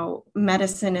how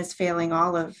medicine is failing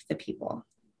all of the people.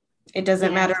 It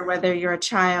doesn't matter whether you're a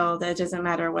child, it doesn't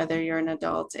matter whether you're an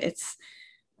adult.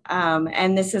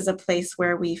 And this is a place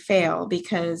where we fail,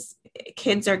 because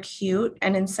kids are cute,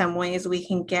 and in some ways we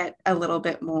can get a little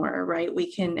bit more, right?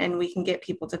 We can get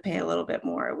people to pay a little bit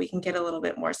more. We can get a little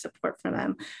bit more support for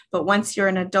them. But once you're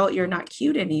an adult, you're not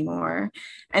cute anymore.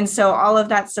 And so all of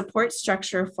that support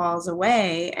structure falls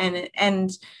away, and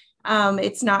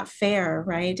it's not fair,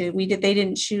 right? They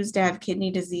didn't choose to have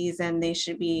kidney disease, and they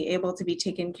should be able to be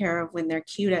taken care of when they're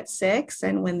cute at 6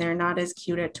 and when they're not as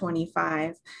cute at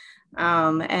 25.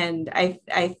 And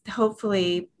I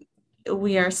hopefully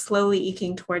we are slowly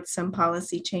eking towards some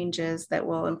policy changes that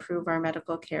will improve our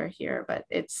medical care here, but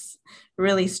it's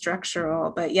really structural.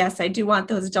 But yes, I do want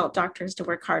those adult doctors to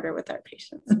work harder with our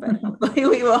patients, but hopefully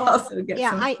we will also get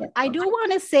I do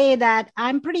want to say that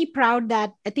I'm pretty proud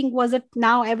that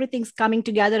now everything's coming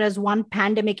together as one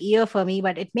pandemic year for me,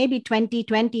 but it may be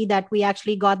 2020 that we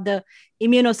actually got the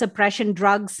immunosuppression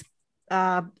drugs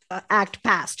Act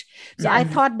passed. So I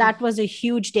thought that was a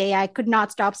huge day. I could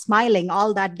not stop smiling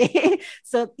all that day.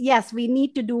 So yes, we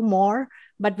need to do more,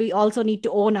 but we also need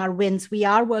to own our wins. We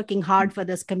are working hard for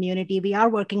this community. We are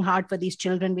working hard for these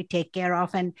children we take care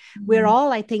of. And we're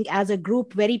all, I think, as a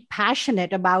group, very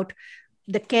passionate about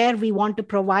the care we want to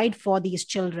provide for these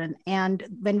children. And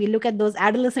when we look at those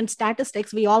adolescent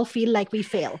statistics, we all feel like we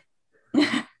fail.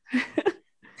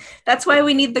 That's why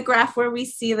we need the graph where we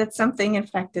see that something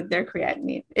affected their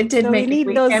creatinine. It did so make we it. need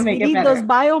We those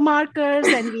biomarkers,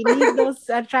 and we need those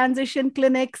transition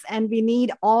clinics, and we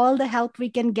need all the help we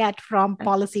can get from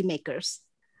policymakers.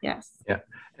 Yes. Yeah.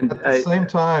 And at the same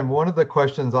time, one of the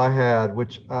questions I had,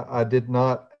 which I did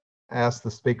not ask the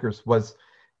speakers, was,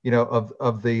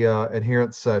 of the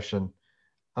adherence session.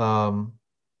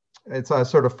 I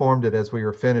sort of formed it as we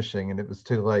were finishing, and it was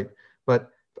too late.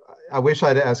 But I wish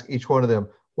I'd ask each one of them,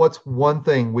 what's one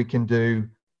thing we can do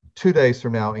 2 days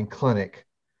from now in clinic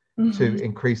to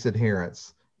increase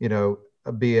adherence?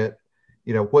 Be it,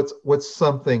 what's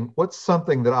something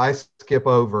that I skip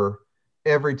over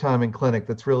every time in clinic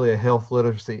that's really a health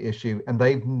literacy issue, and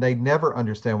they never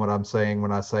understand what I'm saying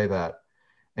when I say that,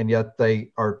 and yet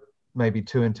they are maybe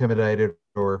too intimidated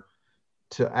or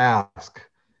to ask,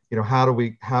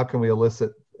 how can we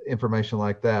elicit information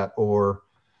like that, or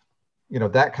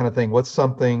that kind of thing. What's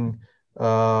something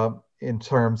in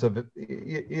terms of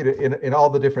in all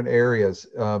the different areas?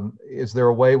 Is there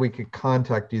a way we could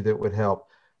contact you that would help?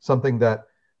 Something that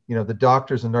the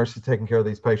doctors and nurses taking care of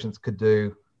these patients could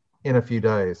do in a few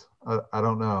days. I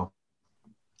don't know.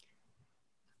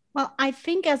 Well, I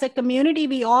think as a community,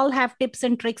 we all have tips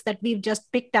and tricks that we've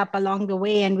just picked up along the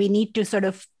way, and we need to sort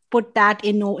of put that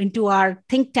into our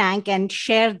think tank and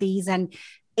share these. And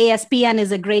ASPN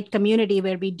is a great community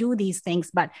where we do these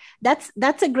things. But that's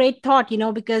a great thought,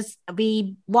 because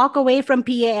we walk away from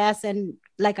PAS, and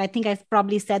like I think I've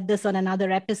probably said this on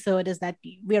another episode, is that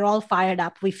we're all fired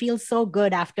up. We feel so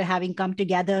good after having come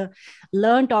together,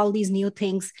 learned all these new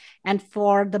things. And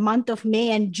for the month of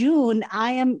May and June,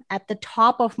 I am at the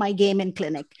top of my game in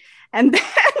clinic. And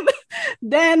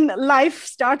then life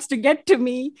starts to get to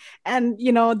me. And,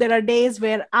 there are days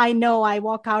where I know I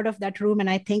walk out of that room and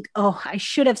I think, oh, I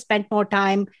should have spent more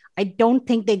time. I don't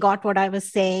think they got what I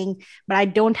was saying, but I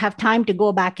don't have time to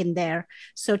go back in there.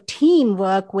 So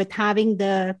teamwork with having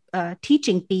the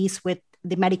teaching piece with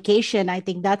the medication, I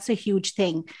think that's a huge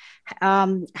thing.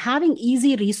 Having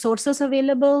easy resources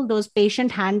available, those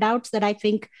patient handouts that I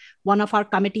think one of our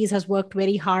committees has worked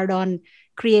very hard on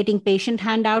creating patient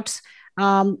handouts.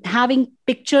 Having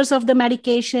pictures of the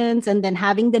medications and then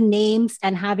having the names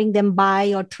and having them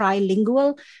buy or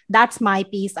trilingual, that's my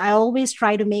piece. I always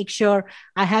try to make sure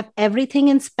I have everything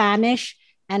in Spanish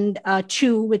and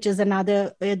Chu, which is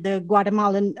the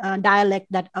Guatemalan dialect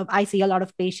that I see a lot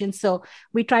of patients. So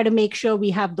we try to make sure we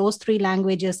have those three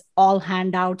languages, all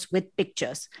handouts with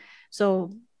pictures.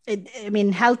 So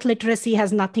health literacy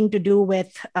has nothing to do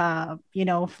with,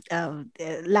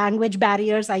 language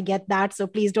barriers. I get that. So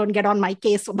please don't get on my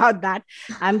case about that.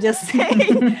 I'm just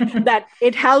saying that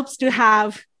it helps to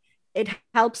have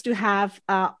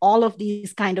all of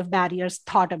these kind of barriers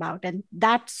thought about. And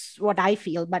that's what I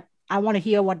feel, but I want to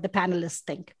hear what the panelists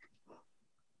think.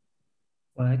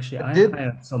 Well, actually, I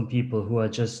hired some people who are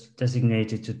just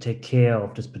designated to take care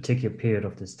of this particular period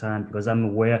of this time, because I'm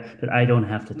aware that I don't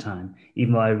have the time.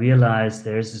 Even though I realize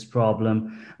there is this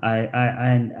problem,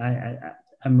 I'm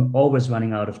always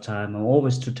running out of time. I'm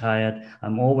always too tired.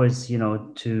 I'm always,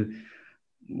 too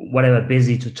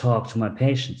busy to talk to my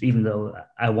patients, even though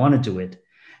I want to do it.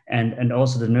 And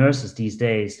also the nurses these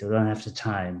days, they don't have the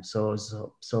time. So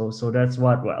that's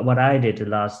what I did the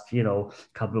last,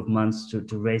 couple of months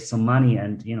to raise some money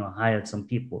and, hired some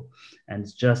people. And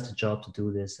it's just a job to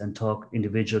do this and talk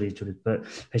individually to the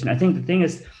patient. I think the thing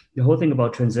is, the whole thing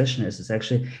about transition is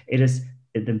it is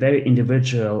the very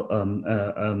individual,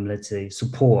 let's say,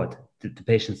 support that the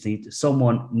patients need.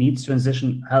 Someone needs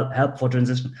transition, help for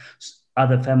transition.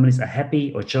 Other families are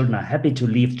happy, or children are happy to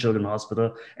leave children's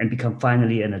hospital and become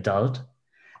finally an adult,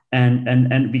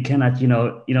 and we cannot,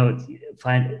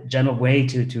 find a general way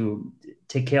to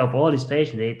take care of all these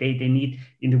patients. They need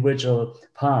individual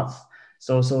paths.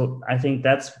 So I think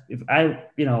that's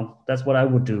that's what I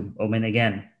would do.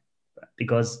 Again,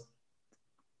 because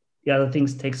the other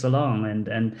things take so long,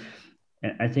 and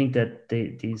I think that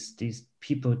these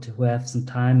people who have some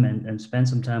time and spend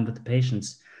some time with the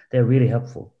patients, they're really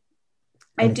helpful.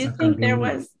 I do think there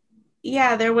was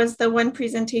the one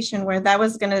presentation where that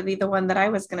was going to be the one that I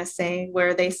was going to say,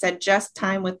 where they said just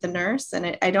time with the nurse.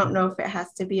 And I don't know if it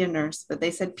has to be a nurse, but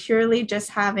they said purely just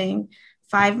having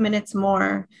 5 minutes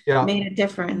more made a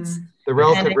difference. The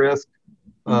relative risk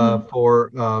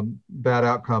for bad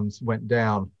outcomes went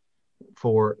down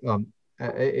for,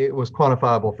 it was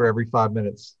quantifiable for every 5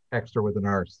 minutes extra with a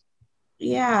nurse.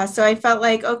 Yeah, so I felt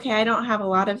like, okay, I don't have a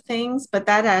lot of things, but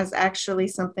that is actually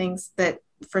some things that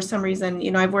for some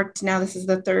reason, I've worked now, this is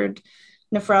the third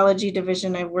nephrology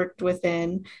division I've worked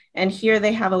within, and here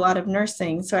they have a lot of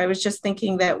nursing. So I was just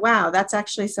thinking that, wow, that's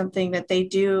actually something that they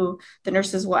do. The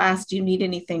nurses will ask, do you need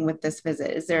anything with this visit?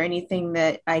 Is there anything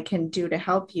that I can do to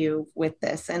help you with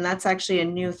this? And that's actually a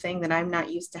new thing that I'm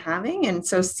not used to having. And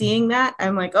so seeing that,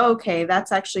 I'm like, oh, okay,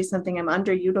 that's actually something I'm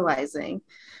underutilizing,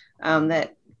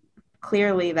 that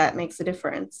clearly that makes a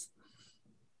difference.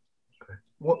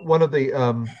 One of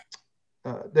the,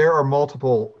 there are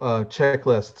multiple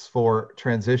checklists for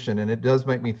transition, and it does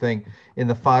make me think in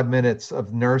the 5 minutes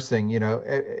of nursing,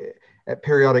 at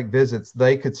periodic visits,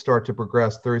 they could start to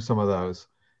progress through some of those.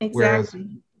 Exactly. Whereas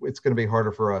it's going to be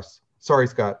harder for us. Sorry,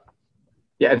 Scott.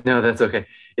 Yeah, no, that's okay.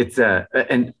 It's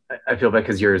and I feel bad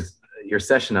because your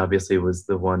session obviously was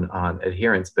the one on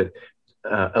adherence, but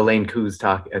Elaine Koo's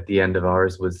talk at the end of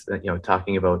ours was,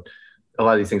 talking about a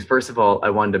lot of these things. First of all,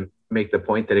 I wanted to make the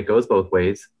point that it goes both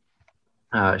ways.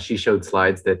 She showed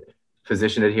slides that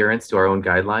physician adherence to our own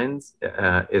guidelines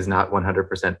is not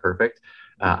 100% perfect.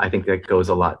 I think that goes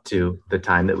a lot to the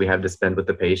time that we have to spend with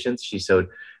the patients. She showed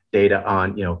data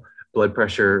on, blood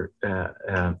pressure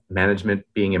management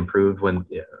being improved when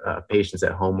patients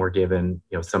at home were given,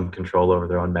 some control over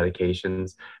their own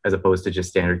medications, as opposed to just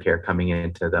standard care coming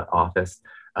into the office.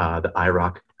 The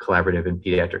IROC Collaborative in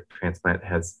Pediatric Transplant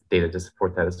has data to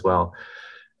support that as well.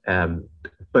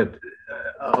 But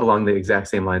along the exact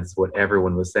same lines as what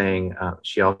everyone was saying,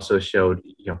 she also showed,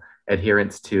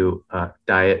 adherence to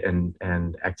diet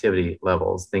and activity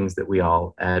levels, things that we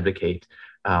all advocate,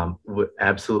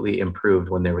 absolutely improved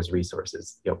when there was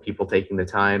resources. People taking the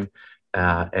time,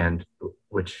 and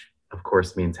which of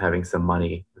course means having some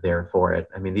money there for it.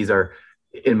 I mean, these are,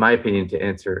 in my opinion, to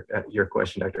answer your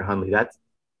question, Dr. Hunley, that's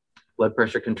blood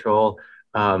pressure control,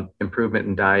 improvement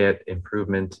in diet,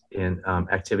 improvement in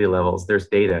activity levels. There's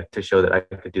data to show that I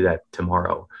could do that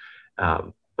tomorrow,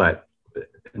 but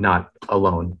not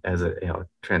alone as a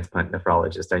transplant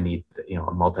nephrologist. I need a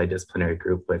multidisciplinary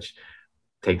group, which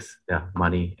takes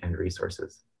money and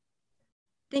resources.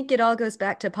 I think it all goes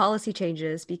back to policy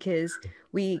changes, because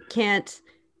we can't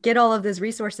get all of those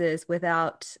resources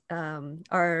without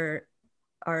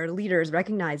our leaders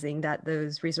recognizing that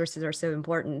those resources are so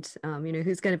important.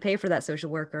 Who's going to pay for that social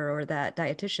worker or that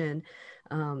dietitian?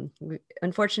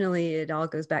 Unfortunately, it all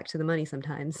goes back to the money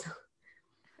sometimes.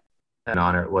 An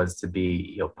honor it was to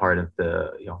be part of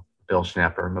the Bill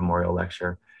Schnaper Memorial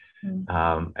Lecture,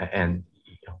 and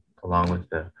along with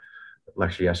the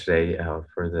lecture yesterday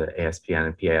for the ESPN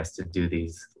and PAS to do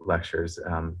these lectures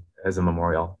as a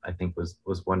memorial, I think was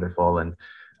wonderful. And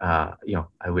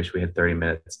I wish we had 30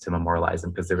 minutes to memorialize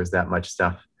him, because there was that much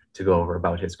stuff to go over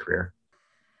about his career.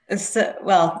 So,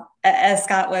 well, as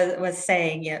Scott was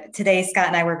saying, today Scott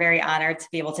and I were very honored to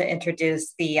be able to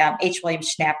introduce the H. William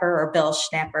Schnaper, or Bill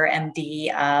Schnaper,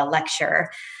 MD lecture.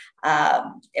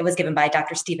 It was given by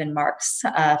Dr. Stephen Marks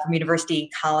from University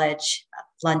College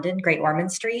London, Great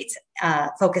Ormond Street,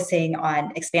 focusing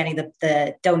on expanding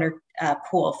the donor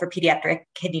pool for pediatric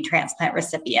kidney transplant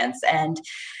recipients, and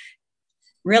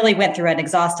really went through an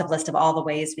exhaustive list of all the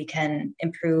ways we can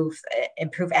improve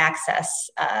access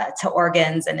to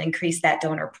organs and increase that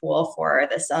donor pool for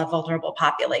this vulnerable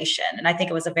population. And I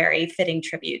think it was a very fitting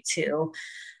tribute to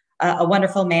a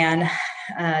wonderful man,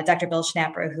 Dr. Bill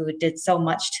Schnaper, who did so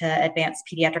much to advance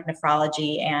pediatric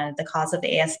nephrology and the cause of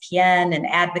the ASPN, and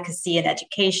advocacy and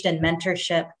education and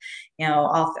mentorship,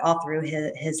 all through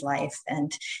his life.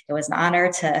 And it was an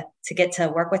honor to get to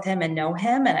work with him and know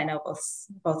him. And I know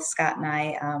both Scott and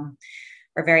I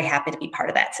are very happy to be part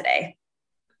of that today.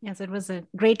 Yes, it was a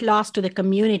great loss to the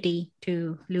community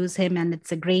to lose him. And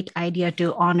it's a great idea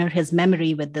to honor his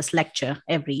memory with this lecture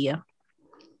every year.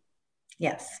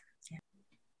 Yes.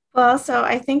 Well, so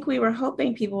I think we were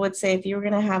hoping people would say, if you were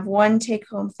going to have one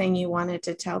take-home thing you wanted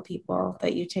to tell people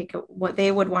that what they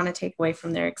would want to take away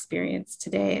from their experience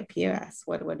today at POS,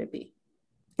 what would it be?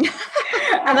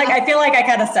 I feel like I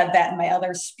kind of said that in my other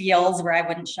spiels where I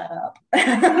wouldn't shut up.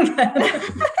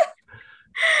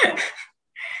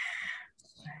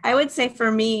 I would say for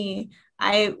me,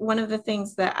 one of the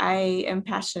things that I am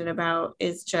passionate about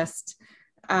is just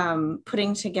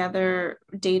putting together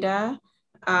data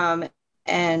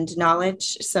and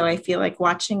knowledge. So I feel like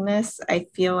watching this, I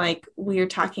feel like we're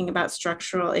talking about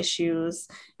structural issues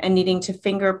and needing to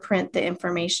fingerprint the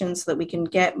information so that we can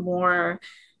get more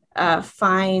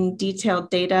fine, detailed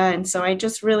data. And so I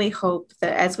just really hope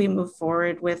that as we move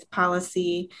forward with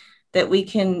policy, that we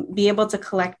can be able to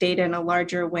collect data in a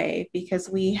larger way, because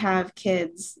we have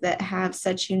kids that have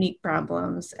such unique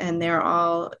problems and they're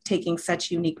all taking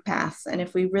such unique paths. And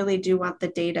if we really do want the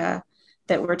data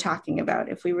that we're talking about,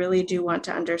 if we really do want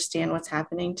to understand what's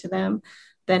happening to them,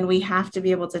 then we have to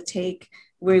be able to take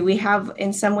where we have,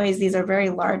 in some ways, these are very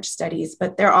large studies,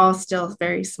 but they're all still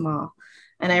very small.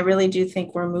 And I really do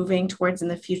think we're moving towards in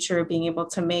the future being able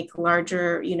to make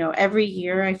larger, every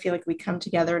year I feel like we come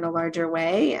together in a larger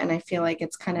way. And I feel like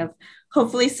it's kind of,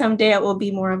 hopefully someday it will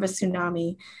be more of a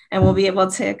tsunami and we'll be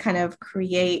able to kind of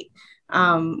create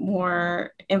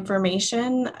more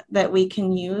information that we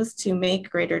can use to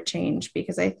make greater change,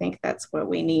 because I think that's what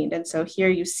we need. And so here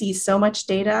you see so much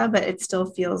data, but it still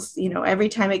feels, every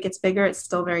time it gets bigger, it's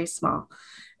still very small.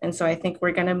 And so I think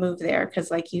we're going to move there because,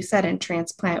 like you said, in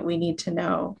transplant, we need to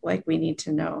know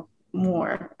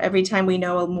more. Every time we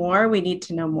know more, we need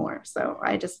to know more. So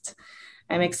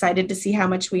I'm excited to see how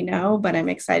much we know, but I'm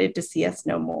excited to see us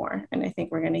know more. And I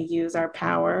think we're going to use our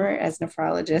power as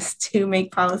nephrologists to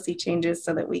make policy changes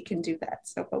so that we can do that.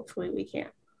 So hopefully we can.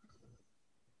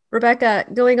 Rebecca,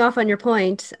 going off on your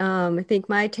point, I think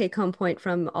my take-home point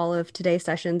from all of today's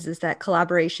sessions is that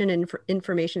collaboration and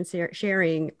information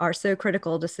sharing are so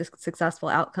critical to successful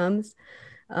outcomes.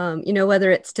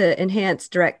 Whether it's to enhance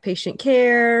direct patient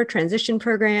care, transition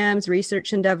programs,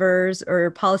 research endeavors,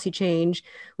 or policy change,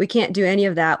 we can't do any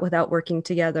of that without working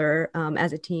together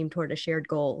as a team toward a shared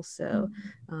goal. So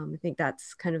I think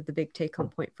that's kind of the big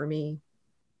take-home point for me.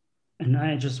 And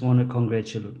I just want to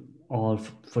congratulate all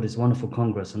for this wonderful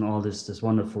Congress and all this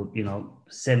wonderful,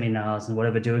 seminars and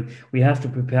whatever doing. We have to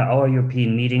prepare our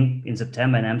European meeting in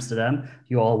September in Amsterdam.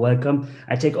 You're all welcome.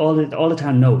 I take all the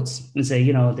time notes and say,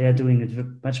 they're doing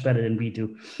it much better than we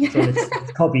do. So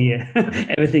let's copy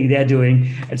everything they're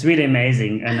doing. It's really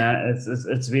amazing. And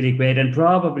it's really great. And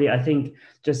probably, I think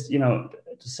just, to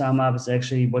sum up, is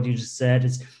actually what you just said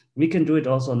is, we can do it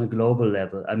also on a global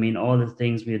level. I mean, all the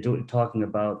things we are talking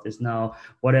about is now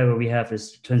whatever we have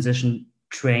is transition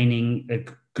training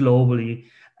globally,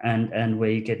 and where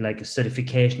you get like a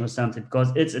certification or something,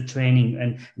 because it's a training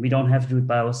and we don't have to do it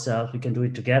by ourselves. We can do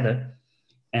it together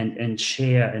and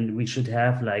share. And we should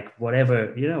have like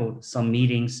whatever, some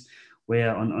meetings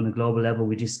where on a global level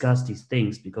we discuss these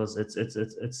things, because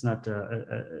it's not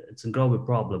it's a global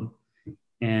problem.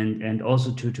 And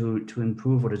also to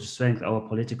improve or to strengthen our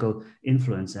political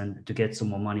influence and to get some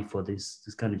more money for this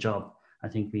kind of job. I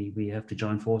think we have to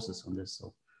join forces on this.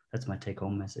 So that's my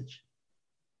take-home message.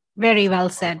 Very well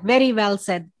said. Very well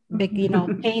said.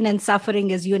 Pain and suffering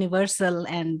is universal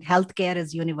and healthcare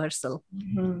is universal.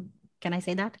 Mm-hmm. Can I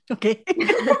say that? Okay.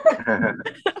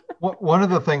 One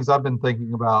of the things I've been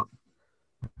thinking about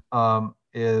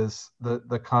is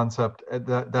the concept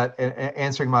that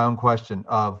answering my own question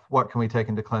of what can we take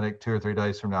into clinic 2 or 3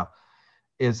 days from now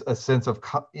is a sense of,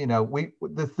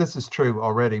 this is true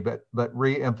already, but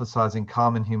re-emphasizing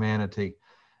common humanity.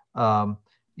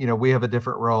 We have a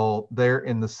different role. They're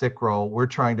in the sick role. We're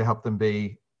trying to help them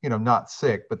be, not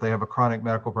sick, but they have a chronic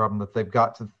medical problem that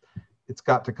it's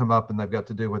got to come up and they've got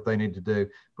to do what they need to do.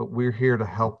 But we're here to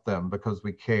help them because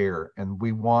we care and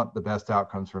we want the best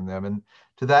outcomes from them. And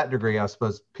to that degree, I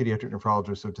suppose pediatric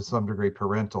nephrologists are to some degree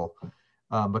parental,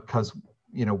 because,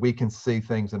 we can see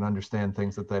things and understand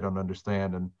things that they don't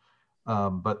understand. And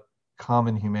but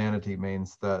common humanity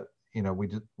means that,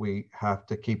 we have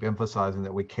to keep emphasizing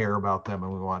that we care about them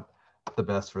and we want the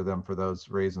best for them for those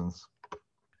reasons.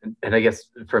 And I guess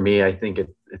for me, I think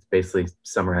it's basically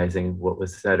summarizing what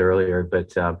was said earlier.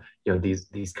 But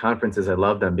these conferences, I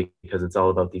love them because it's all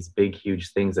about these big,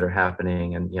 huge things that are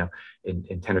happening. And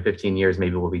in 10 or 15 years,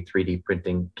 maybe we'll be 3D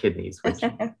printing kidneys, which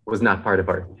was not part of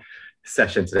our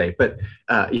session today. But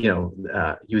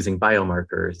using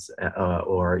biomarkers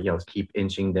or keep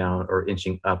inching down or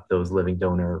inching up those living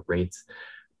donor rates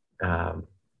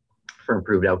for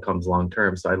improved outcomes long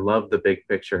term. So I love the big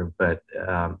picture, but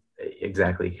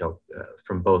exactly,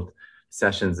 from both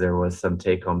sessions, there was some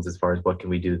take homes as far as what can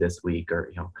we do this week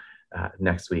or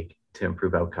next week to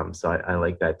improve outcomes. So I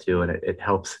like that too, and it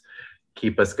helps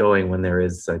keep us going when there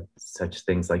is such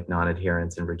things like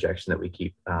non-adherence and rejection that we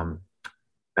keep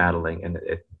battling, and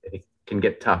it can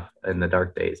get tough in the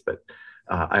dark days. But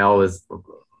I always,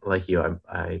 like you,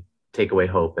 I take away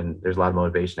hope, and there's a lot of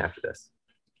motivation after this.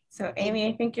 So Amy,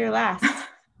 I think you're last.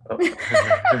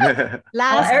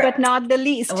 Last but not the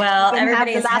least. Well,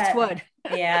 everybody's have the last word.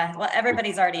 Yeah. Well,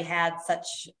 everybody's already had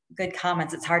such good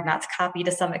comments. It's hard not to copy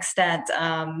to some extent.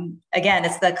 Again,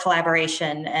 it's the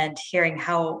collaboration and hearing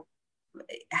how,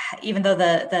 even though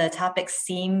the topics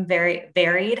seem very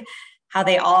varied, how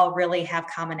they all really have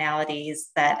commonalities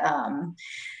that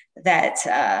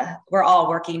that we're all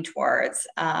working towards.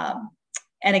 And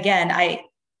again,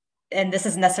 and this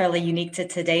isn't necessarily unique to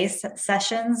today's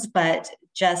sessions, but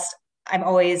just I'm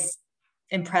always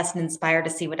impressed and inspired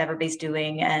to see what everybody's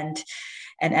doing and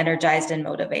energized and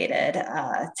motivated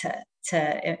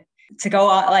to go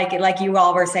on, like you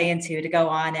all were saying to go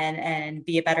on and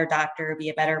be a better doctor, be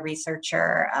a better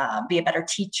researcher, be a better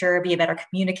teacher, be a better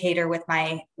communicator with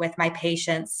my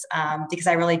patients, because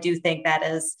I really do think that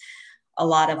is a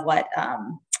lot of what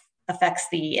affects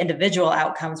the individual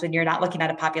outcomes when you're not looking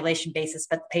at a population basis,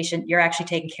 but the patient you're actually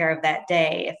taking care of that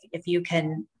day. If you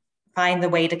can find the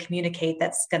way to communicate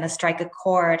that's going to strike a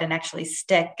chord and actually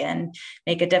stick and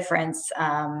make a difference,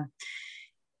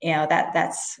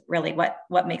 that's really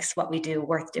what makes what we do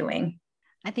worth doing.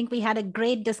 I think we had a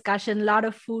great discussion, a lot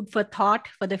of food for thought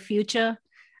for the future.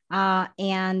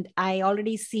 And I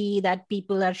already see that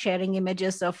people are sharing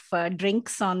images of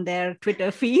drinks on their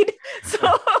Twitter feed.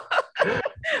 So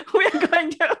we're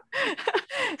going to,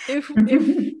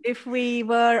 if we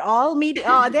were all meeting,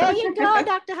 there you go,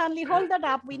 Dr. Hunley, hold that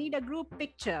up. We need a group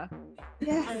picture.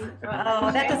 Yes.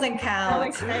 Oh, that doesn't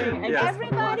count. Yes.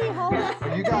 Everybody hold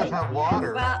up. You guys have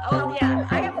water. Well, yeah,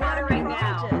 I have water right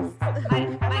now.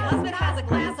 My husband has a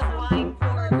glass of wine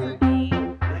poured for me.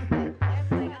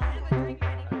 I'll have a drink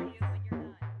ready for you when you're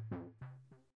done.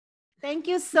 Thank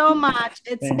you so much.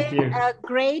 It's been a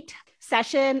great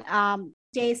session.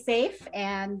 Stay safe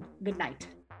and good night.